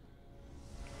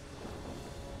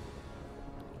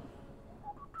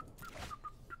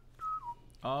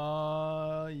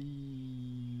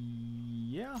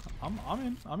 Yeah,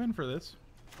 I'm in for this.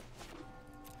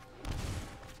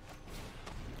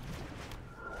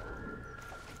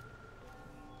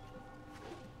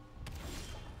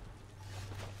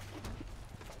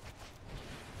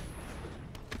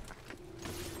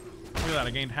 Look at that,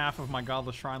 I gained half of my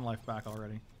Godless Shrine life back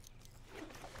already.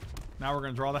 Now we're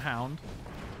gonna draw the Hound.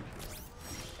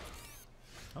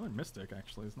 Another Mystic,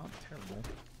 actually, is not terrible.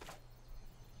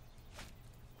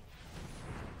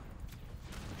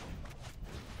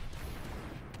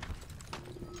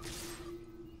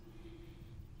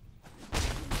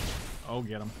 Oh,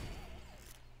 get him.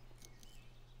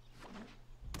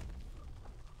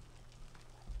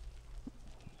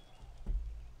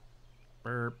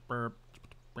 Burp, burp.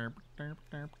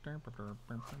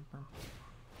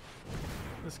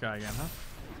 This guy again, huh?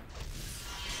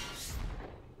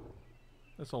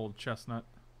 This old chestnut.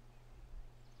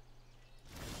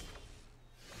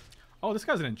 Oh, this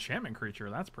guy's an enchantment creature.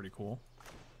 That's pretty cool.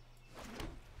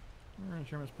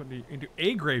 Enchantments put into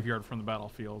a graveyard from the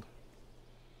battlefield.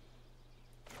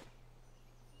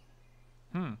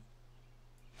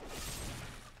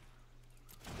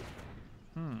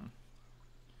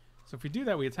 So if we do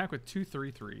that, we attack with 2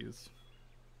 3/3s.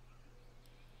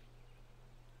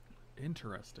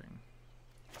 Interesting.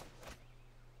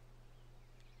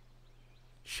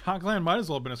 Shockland might as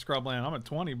well have been a scrubland. I'm at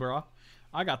 20, bro.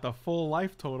 I got the full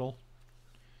life total.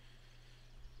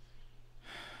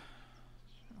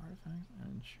 Artifact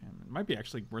and enchantment. Might be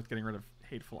actually worth getting rid of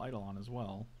Hateful Eidolon as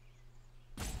well.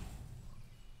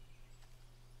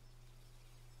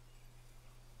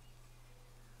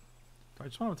 I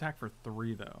just want to attack for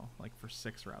 3 though, like for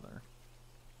 6 rather.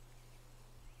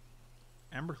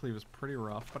 Embercleave is pretty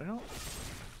rough, but I don't.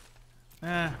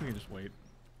 We can just wait.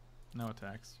 No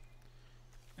attacks.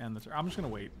 And I'm just gonna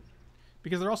wait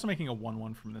because they're also making a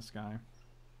 1/1 from this guy.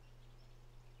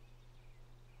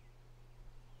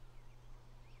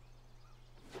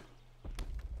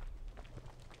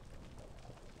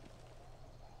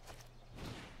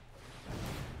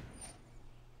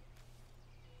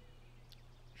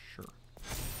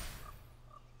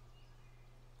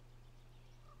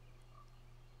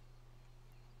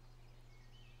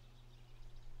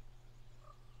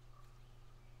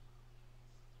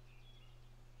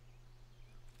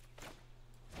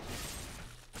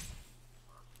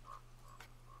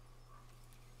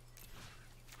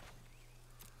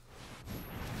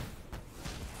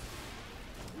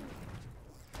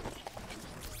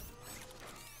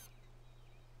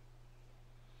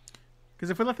 Because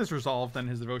if we let this resolve, then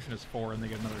his devotion is 4, and they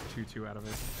get another 2/2 out of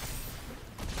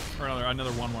it, or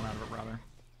another 1/1 out of it, rather.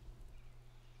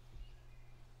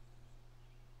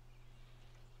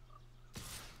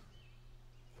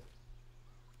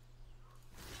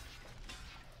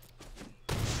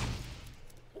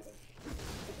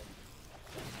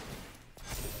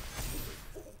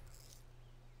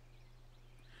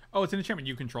 Oh, it's an enchantment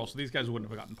you control, so these guys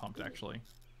wouldn't have gotten pumped actually.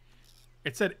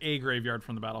 It said a graveyard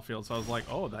from the battlefield, so I was like,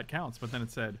 oh, that counts. But then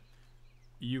it said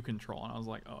you control, and I was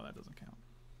like, oh, that doesn't count.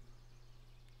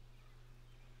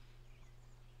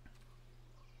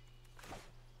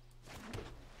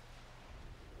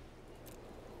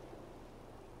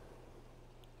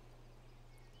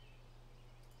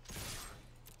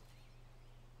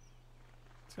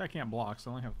 This guy can't block, so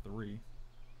I only have 3.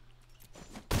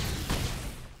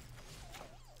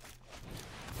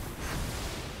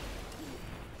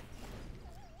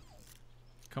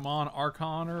 Come on,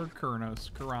 Archon or Kuranos.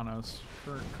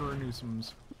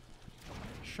 Kuranusums.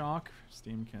 Shock,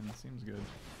 Steamkin. Seems good.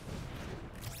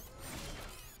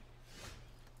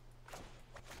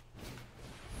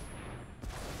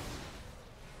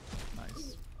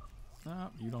 Nice. Oh,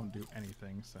 you don't do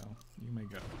anything, so you may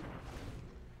go.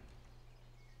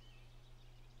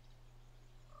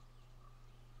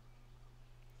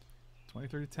 20,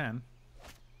 30, 10.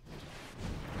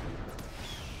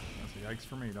 That's a yikes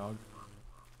for me, dog.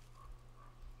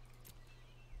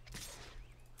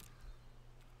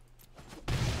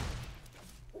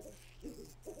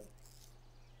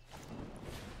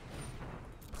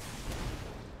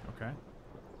 Okay.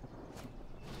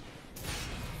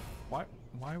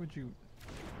 Why would you...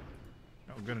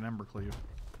 Oh, good, an Embercleave.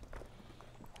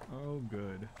 Oh,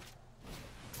 good.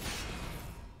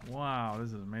 Wow,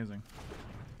 this is amazing.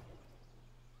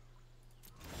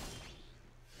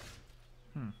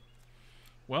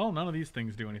 Well, none of these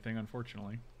things do anything,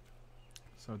 unfortunately.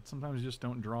 So sometimes you just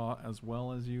don't draw as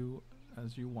well as you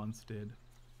once did.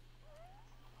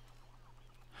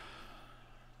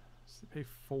 So pay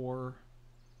 4.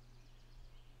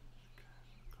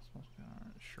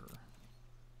 Sure.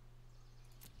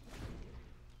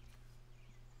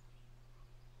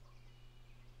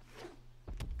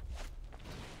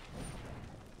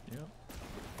 Yep.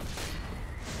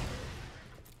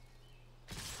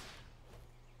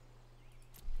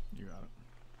 You got it.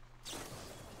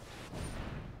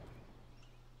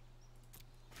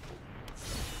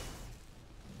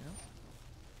 Yep.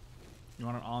 You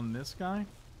want it on this guy?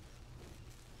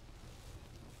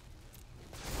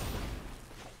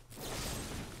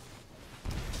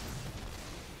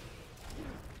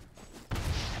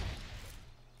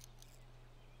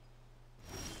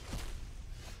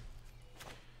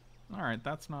 Alright,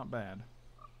 that's not bad.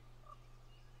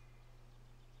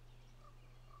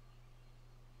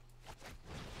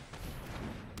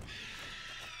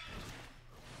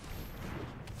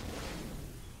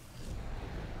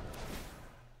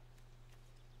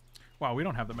 Wow, we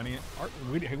don't have that many.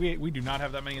 We do not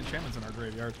have that many enchantments in our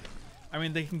graveyard. I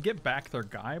mean, they can get back their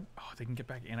guy. Oh, they can get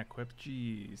back and equip.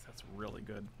 Jeez, that's really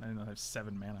good. I didn't know they have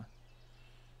 7 mana.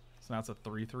 So now it's a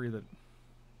 3/3 that...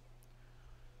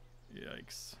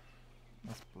 Yikes.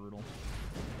 That's brutal.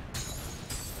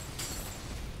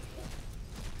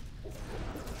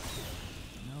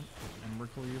 Nope.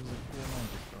 Embercleave is a cool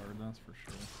magic card, that's for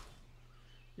sure.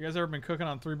 You guys ever been cooking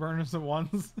on 3 burners at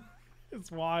once?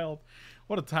 It's wild.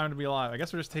 What a time to be alive. I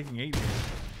guess we're just taking 8 here.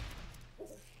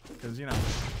 Because, you know,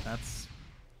 that's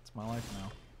my life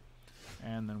now.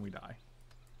 And then we die.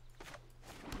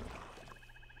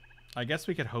 I guess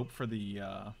we could hope for the...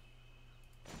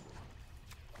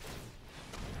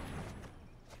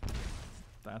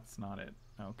 That's not it.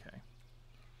 Okay.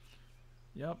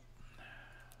 Yep.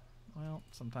 Well,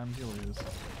 sometimes you lose.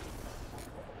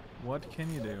 What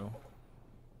can you do?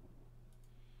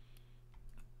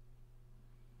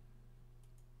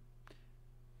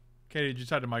 Okay, did you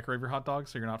decide to microwave your hot dog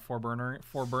so you're not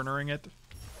four-burnering it?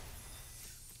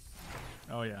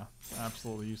 Oh yeah,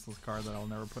 absolutely useless card that I'll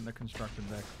never put in a constructed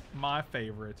deck. My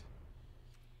favorite.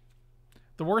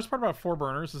 The worst part about 4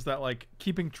 burners is that, like,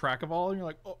 keeping track of all, and you're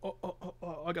like,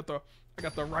 oh, I got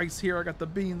the rice here, I got the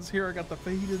beans here, I got the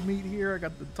fajitas meat here, I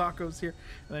got the tacos here,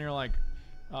 and then you're like,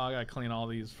 oh, I gotta clean all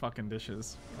these fucking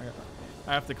dishes.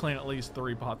 I have to clean at least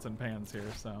 3 pots and pans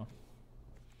here, so.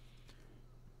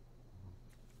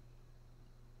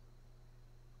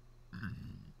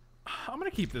 I'm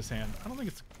gonna keep this hand. I don't think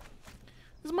it's...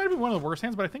 This might be one of the worst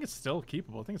hands, but I think it's still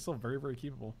keepable. I think it's still very, very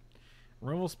keepable.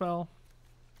 Removal spell.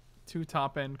 2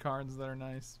 top end cards that are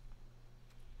nice.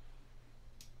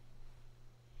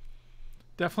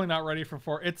 Definitely not ready for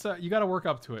 4. It's you got to work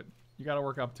up to it. You got to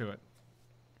work up to it.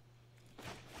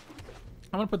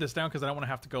 I'm gonna put this down because I don't want to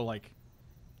have to go like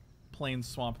plain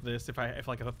swamp this. If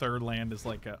like the 3rd land is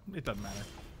like a, it doesn't matter.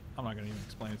 I'm not gonna even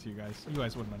explain it to you guys. You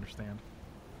guys wouldn't understand.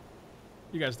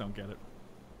 You guys don't get it.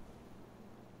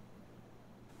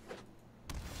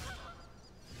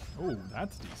 Oh,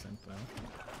 that's decent though.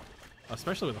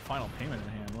 Especially with a final payment in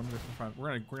hand.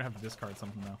 We're gonna have to discard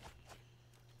something now.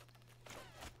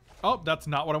 Oh, that's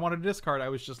not what I wanted to discard. I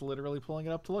was just literally pulling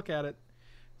it up to look at it.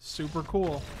 Super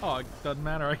cool. Oh, it doesn't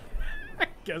matter. I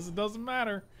guess it doesn't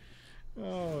matter.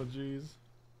 Oh, jeez.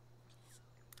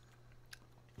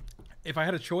 If I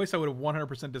had a choice, I would have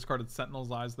 100% discarded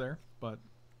Sentinel's Eyes there, but...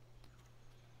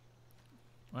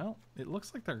 Well, it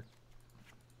looks like they're...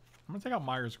 I'm going to take out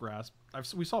Mire's Grasp.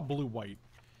 We saw blue-white.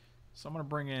 So I'm going to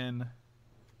bring in...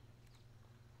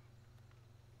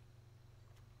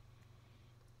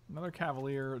 Another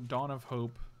Cavalier, Dawn of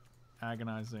Hope,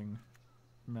 Agonizing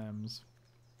Mems.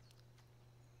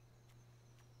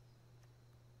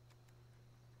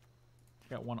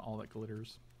 Got one All That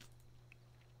Glitters.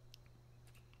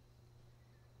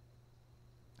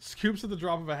 Scoops at the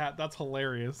drop of a hat. That's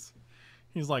hilarious.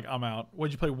 He's like, I'm out.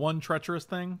 What'd you play? One treacherous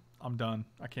thing? I'm done.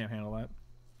 I can't handle that.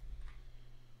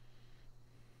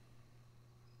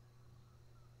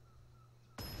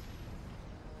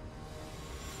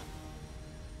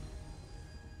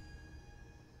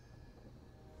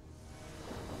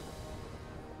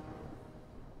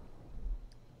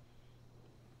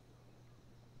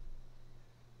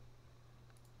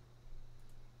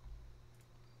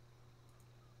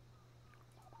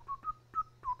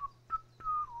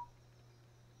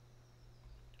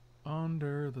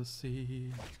 Under the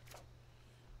sea.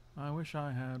 I wish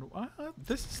I had...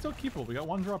 this is still keepable. We got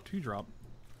 1-drop, 2-drop.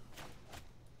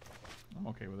 I'm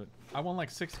okay with it. I won like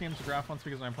 6 games of draft once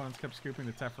because my opponents kept scooping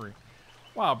the Teferi.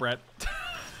 Wow, Brett.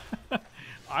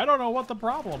 I don't know what the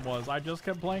problem was. I just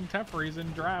kept playing Teferis in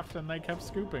draft and they kept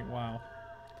scooping. Wow.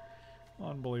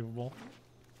 Unbelievable.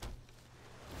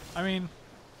 I mean...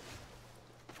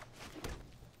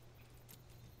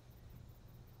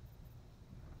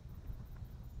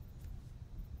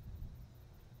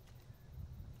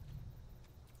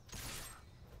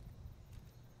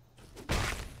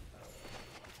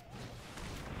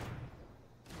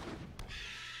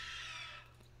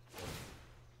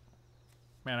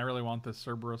 Man, I really want this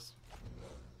Cerberus.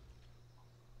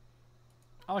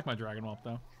 I like my Dragon Whelp,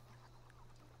 though.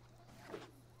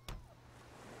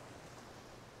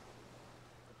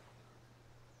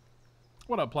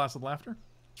 What up, Placid Laughter?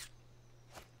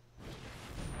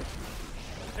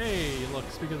 Hey, look,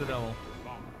 speak of the devil.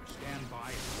 Stand by.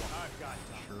 I've got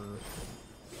time. Sure.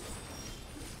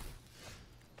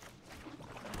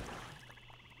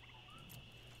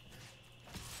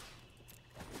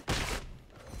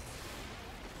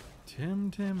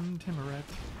 Tymaret.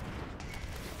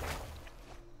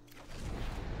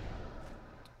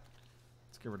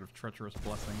 Let's get rid of Treacherous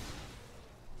Blessing.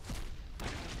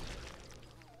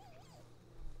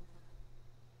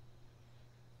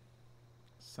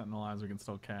 Sentinel Eyes we can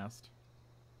still cast.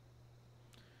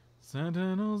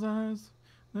 Sentinel's eyes,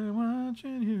 they're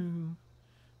watching you.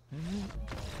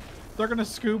 They're gonna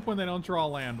scoop when they don't draw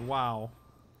land. Wow.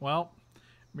 Well,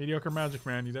 mediocre magic,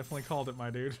 man. You definitely called it, my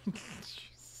dude.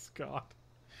 God,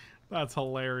 that's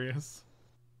hilarious.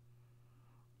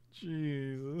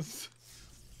 Jesus.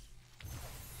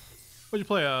 What'd you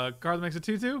play? A card that makes it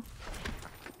 2/2?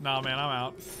 Nah, man, I'm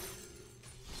out.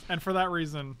 And for that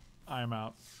reason, I'm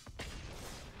out.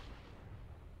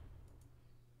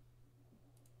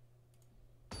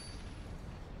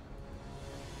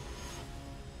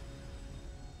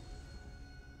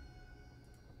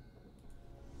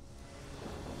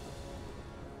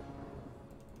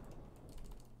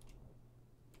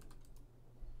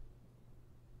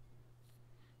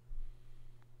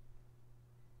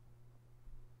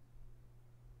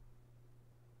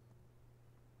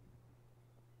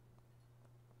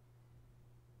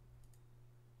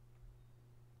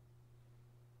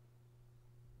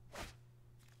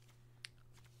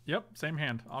 Yep, same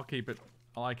hand. I'll keep it.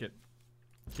 I like it.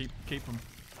 Keep them.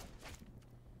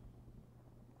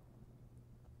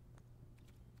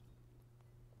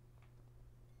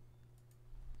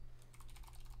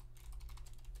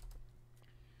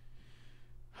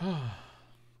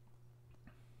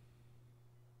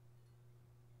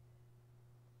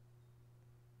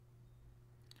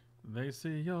 They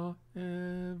see your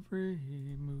every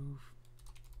move.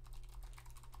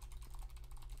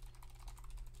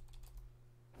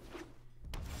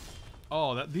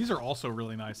 Oh, these are also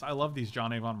really nice. I love these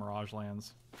John Avon Mirage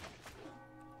lands.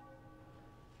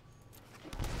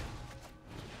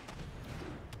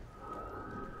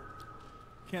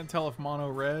 Can't tell if mono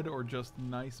red or just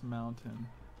nice mountain.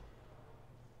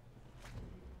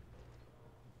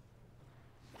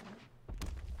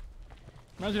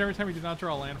 Imagine every time you did not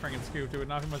draw a land Frank and scooped, it would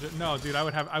not be much. No, dude,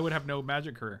 I would have no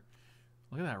magic career.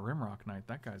 Look at that Rimrock Knight.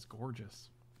 That guy's gorgeous.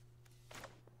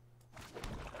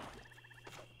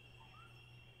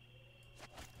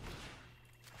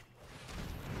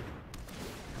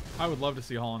 I would love to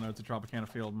see Hollow Notes at Tropicana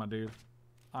Field, my dude.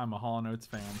 I'm a Hollow Notes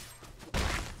fan.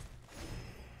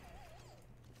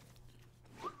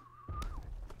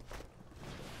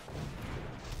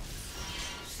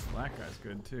 That guy's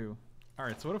good too.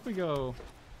 Alright, so what if we go...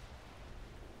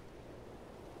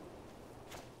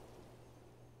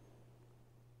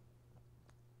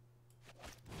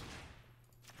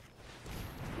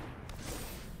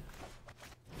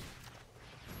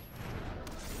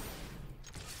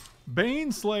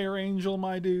 Baneslayer Angel,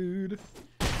 my dude.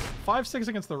 5/6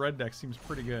 against the red deck seems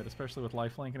pretty good, especially with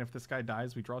lifelink, and if this guy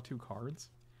dies, we draw 2 cards.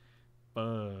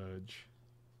 Fudge.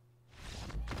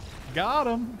 Got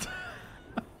him!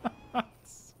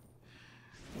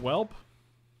 Welp.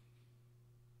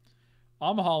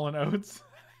 I'm hauling oats.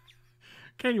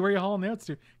 Katie, where are you hauling the oats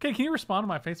to? Katie, can you respond to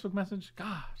my Facebook message?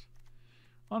 God.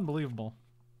 Unbelievable.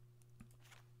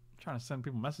 I'm trying to send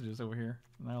people messages over here,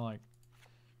 and they're like,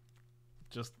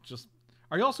 just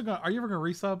are you ever gonna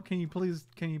resub? Can you please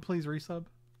resub?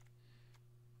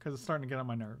 Because it's starting to get on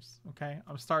my nerves. Okay,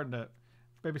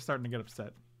 baby's starting to get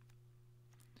upset.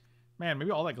 Man,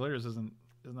 maybe all that glitters isn't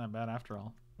that bad after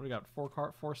all. What do we got?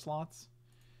 4 slots.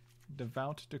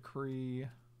 Devout Decree.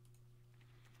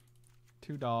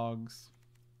 2 dogs.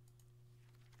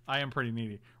 I am pretty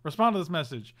needy. Respond to this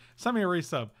message. Send me a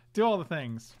resub. Do all the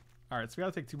things. All right, so we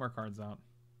gotta take 2 more cards out.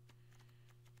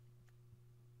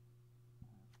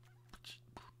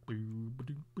 How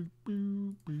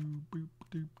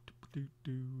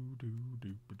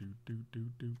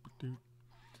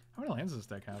many lands does this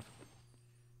deck have?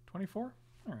 24?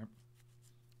 Alright.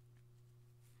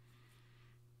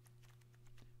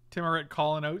 Tymaret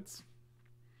calling oats.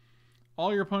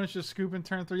 All your opponents just scoop in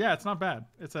turn 3. Yeah, it's not bad.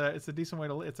 It's a decent way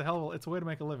to it's a way to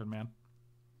make a living, man.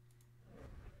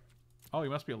 Oh, you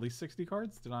must be at least 60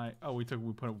 cards? Did I? Oh, we put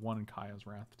 1 in Kaya's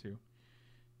Wrath too.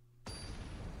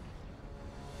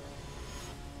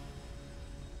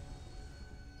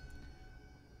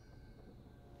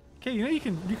 Okay, you know you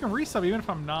can resub even if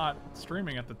I'm not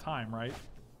streaming at the time, right?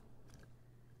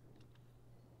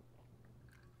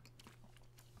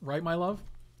 Right, my love?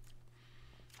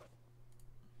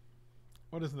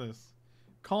 What is this?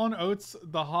 Calling Oats,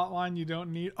 the hotline you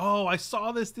don't need. Oh, I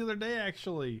saw this the other day,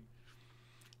 actually.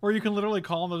 Where you can literally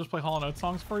call and they'll just play Hall & Oates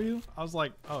songs for you. I was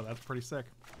like, oh, that's pretty sick.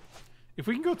 If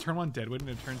we can go turn 1 Deadwood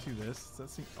and turn 2 this,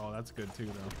 oh, that's good too,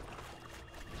 though.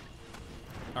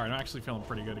 Alright, I'm actually feeling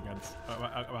pretty good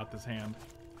about this hand.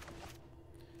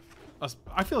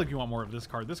 I feel like you want more of this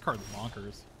card. This card's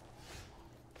bonkers.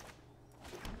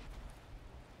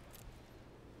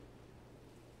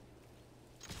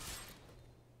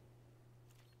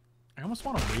 I almost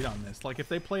want to wait on this. Like, if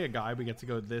they play a guy, we get to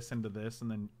go this into this and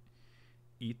then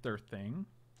eat their thing.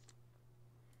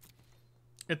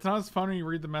 It's not as fun when you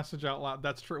read the message out loud.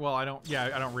 That's true. Well, I don't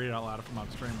read it out loud if I'm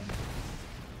not streaming.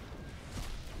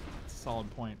 It's a solid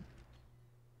point.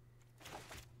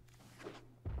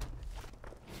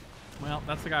 Well,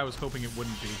 that's the guy I was hoping it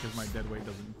wouldn't be because my deadweight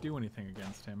doesn't do anything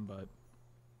against him, but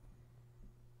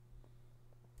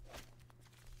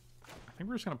I think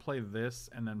we're just going to play this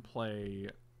and then play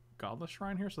Godless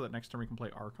Shrine here so that next turn we can play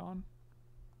Archon.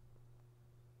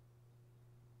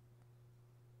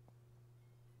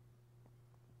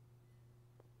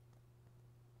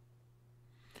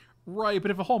 Right,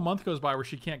 but if a whole month goes by where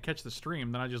she can't catch the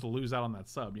stream, then I just lose out on that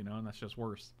sub, you know, and that's just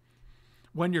worse.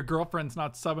 When your girlfriend's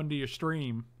not subbing to your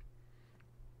stream.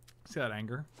 See that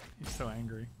anger? He's so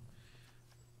angry.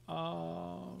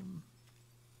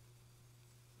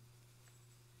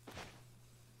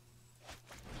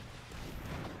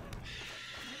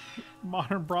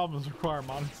 Modern problems require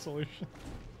modern solutions.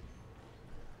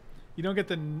 You don't get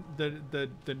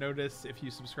the notice if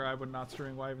you subscribe when not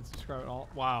streaming. Why even subscribe at all?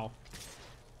 Wow.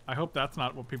 I hope that's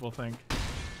not what people think.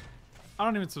 I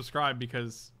don't even subscribe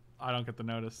because I don't get the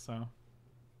notice, so.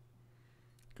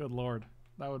 Good lord.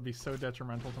 That would be so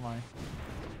detrimental to my...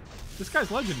 This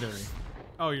guy's legendary.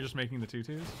 Oh, you're just making the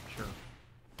 2/2s? Sure.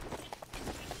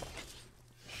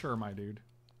 Sure, my dude.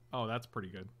 Oh, that's pretty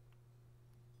good.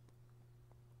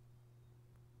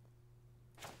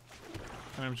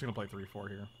 I mean, I'm just going to play 3/4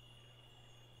 here.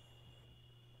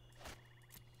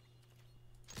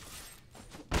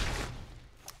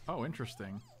 Oh,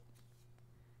 interesting.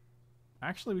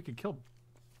 Actually, we could kill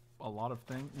a lot of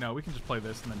things. No, we can just play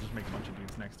this and then just make a bunch of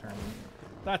dudes next turn.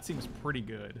 That seems pretty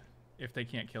good if they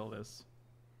can't kill this.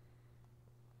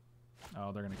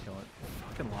 Oh, they're going to kill it.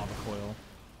 Fucking lava coil.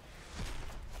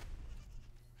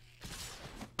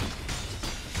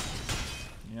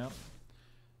 Yep.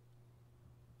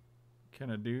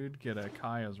 Can a dude get a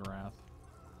Kaya's Wrath?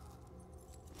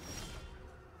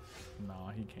 Nah,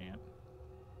 he can't.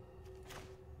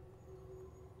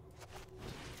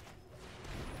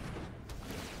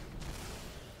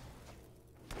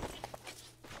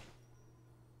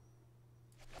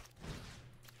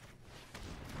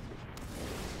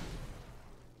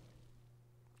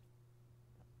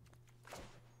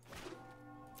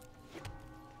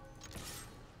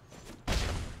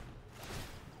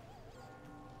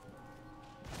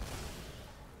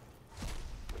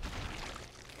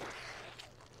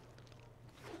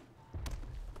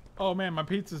 Oh man, my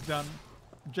pizza's done.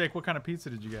 Jake, what kind of pizza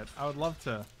did you get? I would love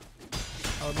to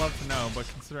know, but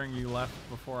considering you left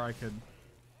before I could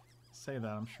say that,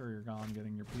 I'm sure you're gone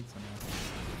getting your pizza now.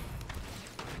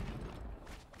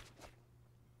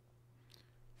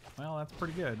 Well, that's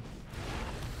pretty good.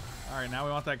 Alright, now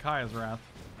we want that Kaya's Wrath.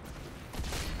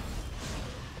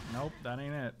 Nope, that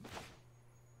ain't it.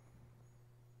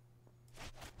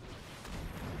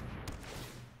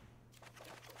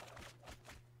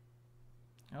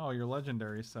 Oh, you're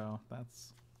legendary, so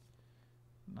that's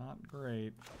not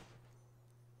great.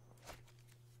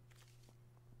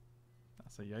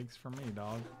 That's a yikes for me,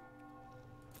 dog.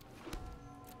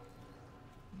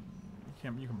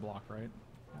 You can block, right?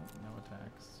 No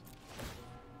attacks.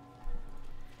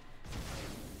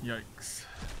 Yikes.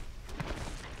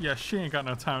 Yeah, she ain't got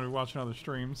no time to be watching other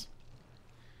streams.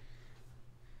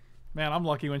 Man, I'm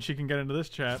lucky when she can get into this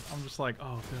chat. I'm just like,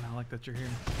 oh, dude, I like that you're here.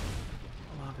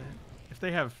 I love it. If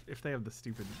they have the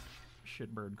stupid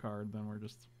shitbird card, then we're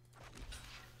just...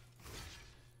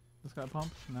 This guy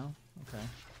pumped? No? Okay.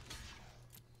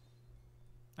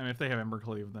 I mean, if they have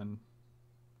Embercleave, then...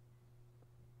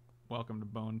 Welcome to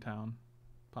Bone Town.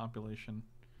 Population.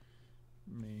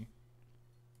 Me.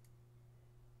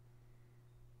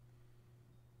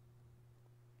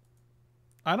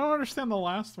 I don't understand the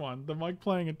last one. The Mike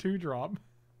playing a 2-drop.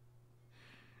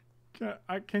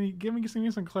 Can you give me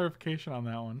some clarification on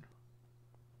that one?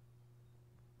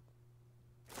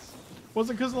 Was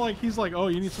it because like he's like, oh,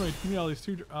 you need somebody to give me all these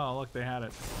 2? Oh, look, they had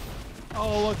it.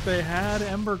 Oh, look, they had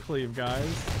Embercleave,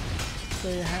 guys.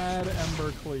 They had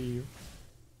Embercleave.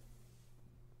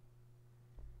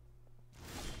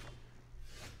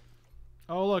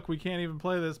 Oh, look, we can't even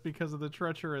play this because of the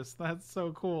Treacherous. That's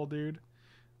so cool, dude.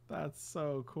 That's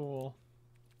so cool.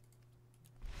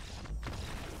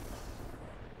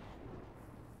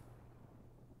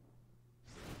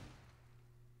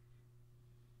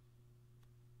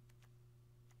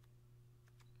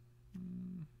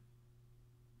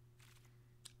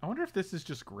 I wonder if this is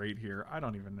just great here. I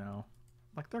don't even know.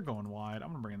 Like, they're going wide. I'm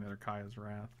going to bring in the other Kaya's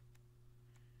Wrath.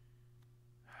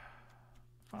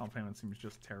 Final Payment seems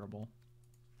just terrible.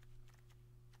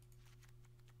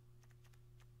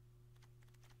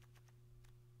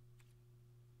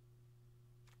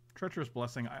 Treacherous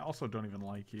Blessing, I also don't even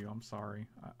like you. I'm sorry.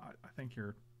 I think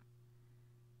you're...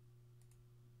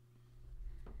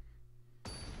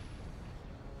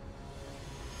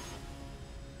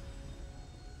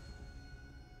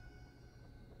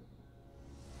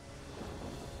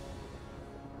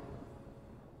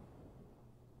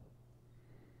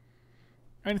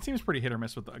 And it seems pretty hit or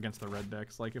miss with against the red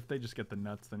decks. Like, if they just get the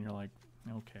nuts, then you're like,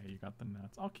 okay, you got the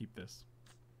nuts. I'll keep this.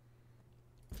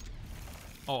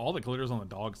 Oh, all the glitters on the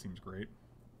dog seems great.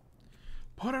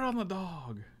 Put it on the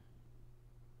dog.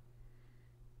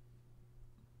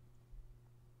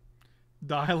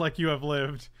 Die like you have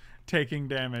lived, taking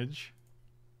damage.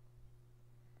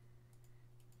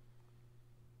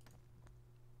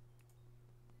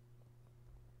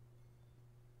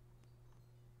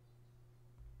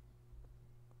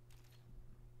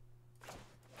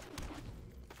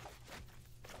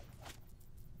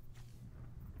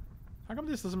 How come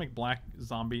this doesn't make black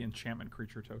zombie enchantment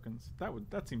creature tokens?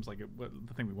 That seems like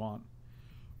the thing we want.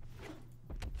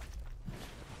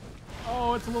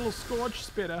 Oh, it's a little Scorch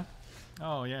Spitter.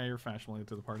 Oh yeah, you're fashionably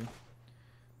to the party.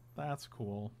 That's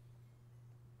cool.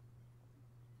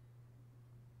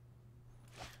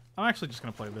 I'm actually just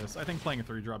gonna play this. I think playing a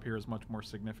 3-drop here is much more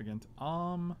significant.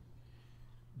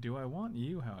 Do I want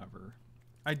you, however?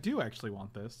 I do actually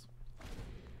want this.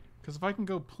 Because if I can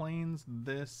go planes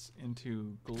this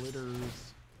into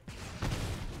glitters,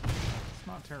 it's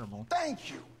not terrible. Thank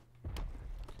you.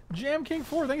 Jam King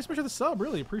 4, thank you so much for the sub.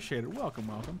 Really appreciate it. Welcome,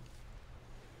 welcome.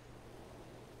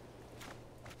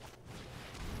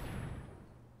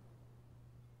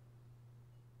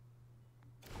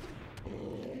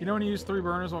 You know when you use 3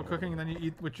 burners while cooking and then you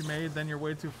eat what you made, then you're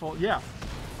way too full? Yeah.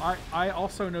 I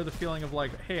also know the feeling of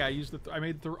like, hey, I used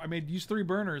used 3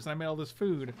 burners and I made all this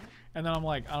food, and then I'm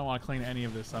like, I don't want to clean any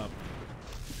of this up.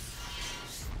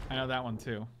 I know that one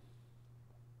too.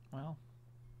 Well,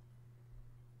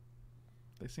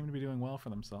 they seem to be doing well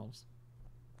for themselves.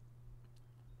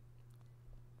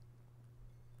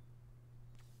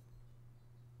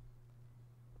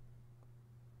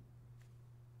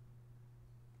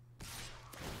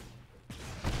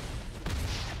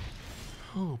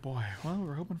 Oh boy, well,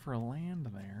 we're hoping for a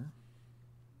land there.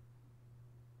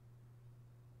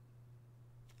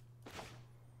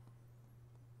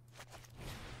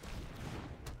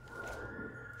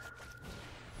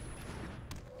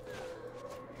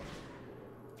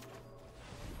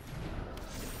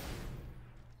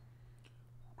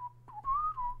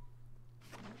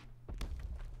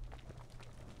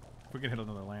 If we could hit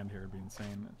another land here, it'd be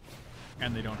insane.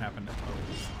 And they don't happen to... Oh,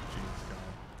 jeez, God.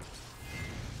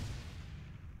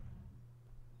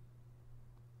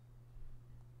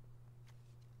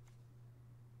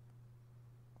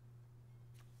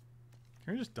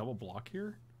 Can we just double block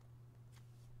here?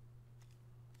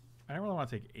 I don't really want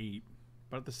to take 8,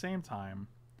 but at the same time,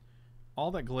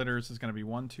 all that glitters is going to be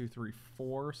 1, 2, 3,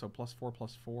 4, so +4,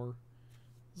 +4.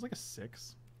 It's like a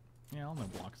 6. Yeah, I'll no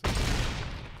blocks.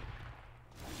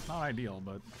 Not ideal,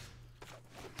 but...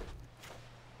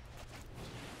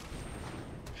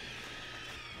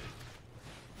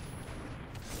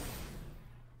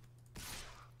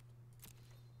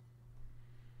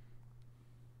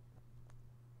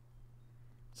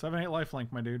 Seven, 8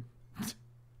 lifelink, my dude.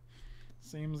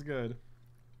 Seems good.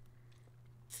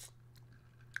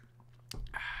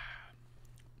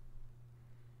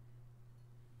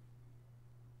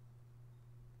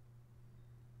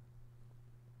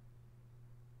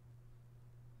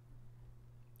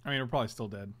 I mean, we're probably still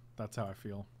dead. That's how I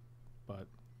feel. But...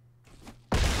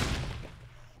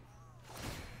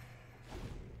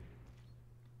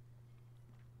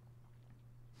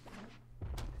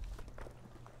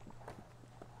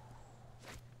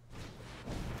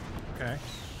 Okay.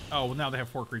 Oh, well, now they have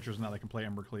 4 creatures. Now they can play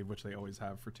Embercleave, which they always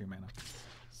have for 2 mana.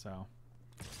 So,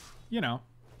 you know,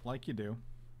 like you do.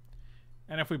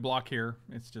 And if we block here,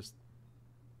 it's just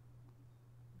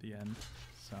the end.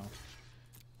 So...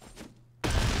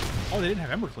 Oh, they didn't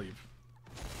have Embercleave.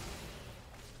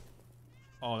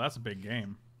 Oh, that's a big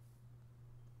game.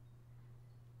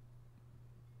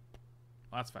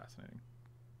 That's fascinating.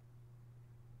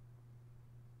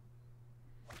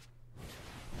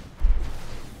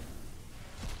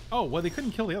 Oh, well, they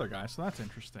couldn't kill the other guy, so that's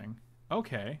interesting.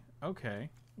 Okay, okay.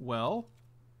 Well...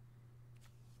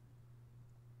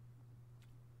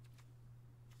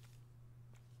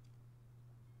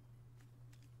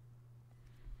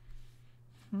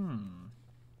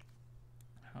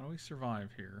 How do we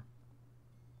survive here?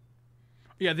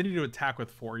 Yeah, they need to attack with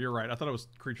 4. You're right. I thought it was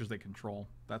creatures they control.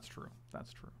 That's true.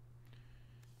 That's true.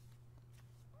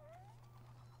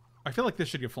 I feel like this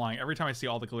should get flying. Every time I see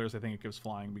all the glitters, I think it gives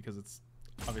flying because it's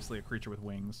obviously a creature with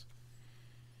wings.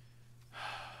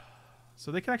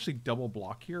 So they can actually double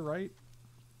block here, right?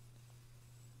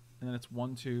 And then it's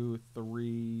 1, 2,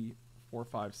 3, 4,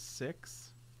 5, 6.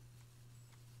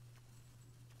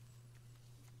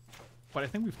 But I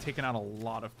think we've taken out a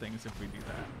lot of things if we do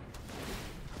that.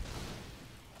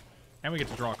 And we get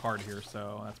to draw a card here,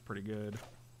 so that's pretty good.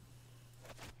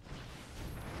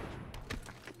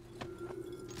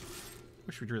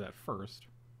 Wish we drew that first.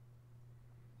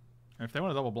 And if they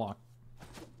want to double block,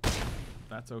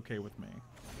 that's okay with me.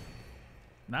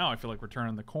 Now I feel like we're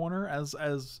turning the corner, as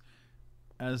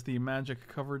the Magic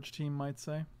coverage team might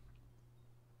say.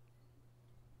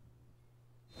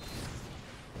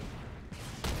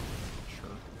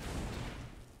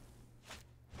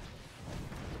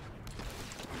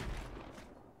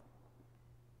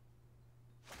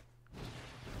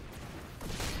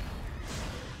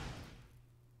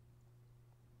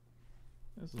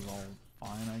 This is all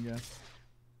fine, I guess.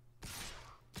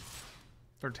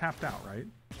 They're tapped out, right?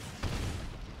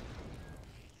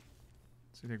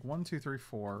 So you take 1, 2, 3,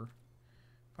 4,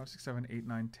 5, 6, 7, 8,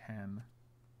 9, 10,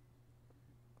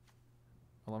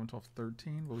 11, 12,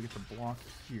 13. But we get to block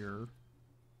here.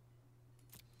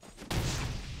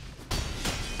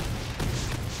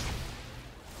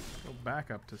 Go back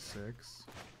up to 6.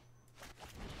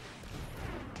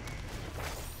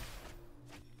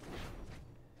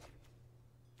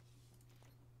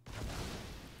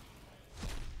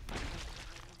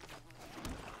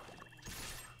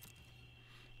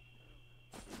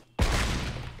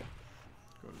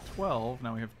 Go to 12.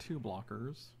 Now we have 2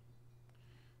 blockers.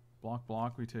 Block,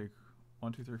 block. We take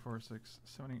 1, 2, 3, 4, 6,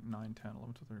 7, 8, 9, 10,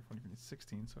 11, 12, 13, 14, 15,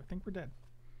 16. So I think we're dead.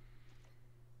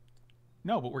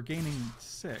 No, but we're gaining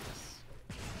 6.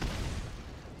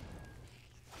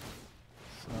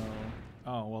 So,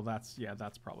 oh, well, that's, yeah,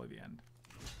 that's probably the end.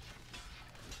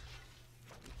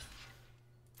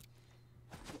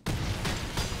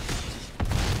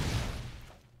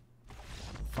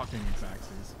 Fucking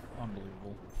Xaxes.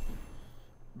 Unbelievable.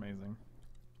 Amazing.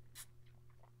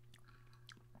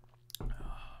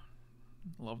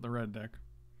 Love the red deck.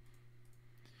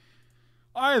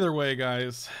 Either way,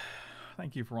 guys,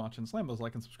 thank you for watching. Slam those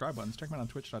like and subscribe buttons. Check me out on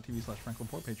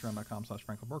twitch.tv/FranklinPort,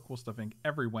 patreon.com/FranklinPort. Cool stuff Inc.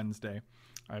 Every Wednesday.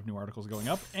 I have new articles going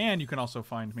up. And you can also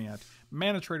find me at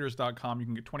manatraders.com. You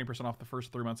can get 20% off the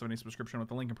first 3 months of any subscription with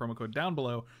the link and promo code down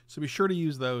below. So be sure to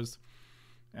use those.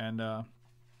 And let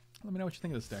me know what you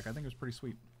think of this deck. I think it was pretty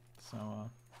sweet. So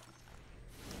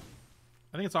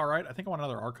I think it's all right. I think I want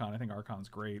another Archon. I think Archon's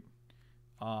great.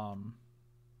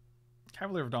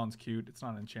 Cavalier of Dawn's cute. It's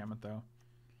not an enchantment though.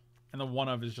 And the one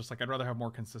of is just like, I'd rather have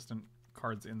more consistent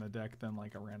cards in the deck than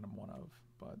like a random one of.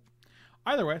 But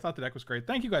either way, I thought the deck was great.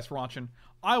 Thank you guys for watching.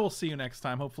 I will see you next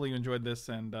time. Hopefully you enjoyed this,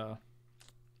 and I'll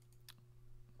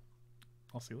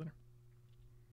see you later.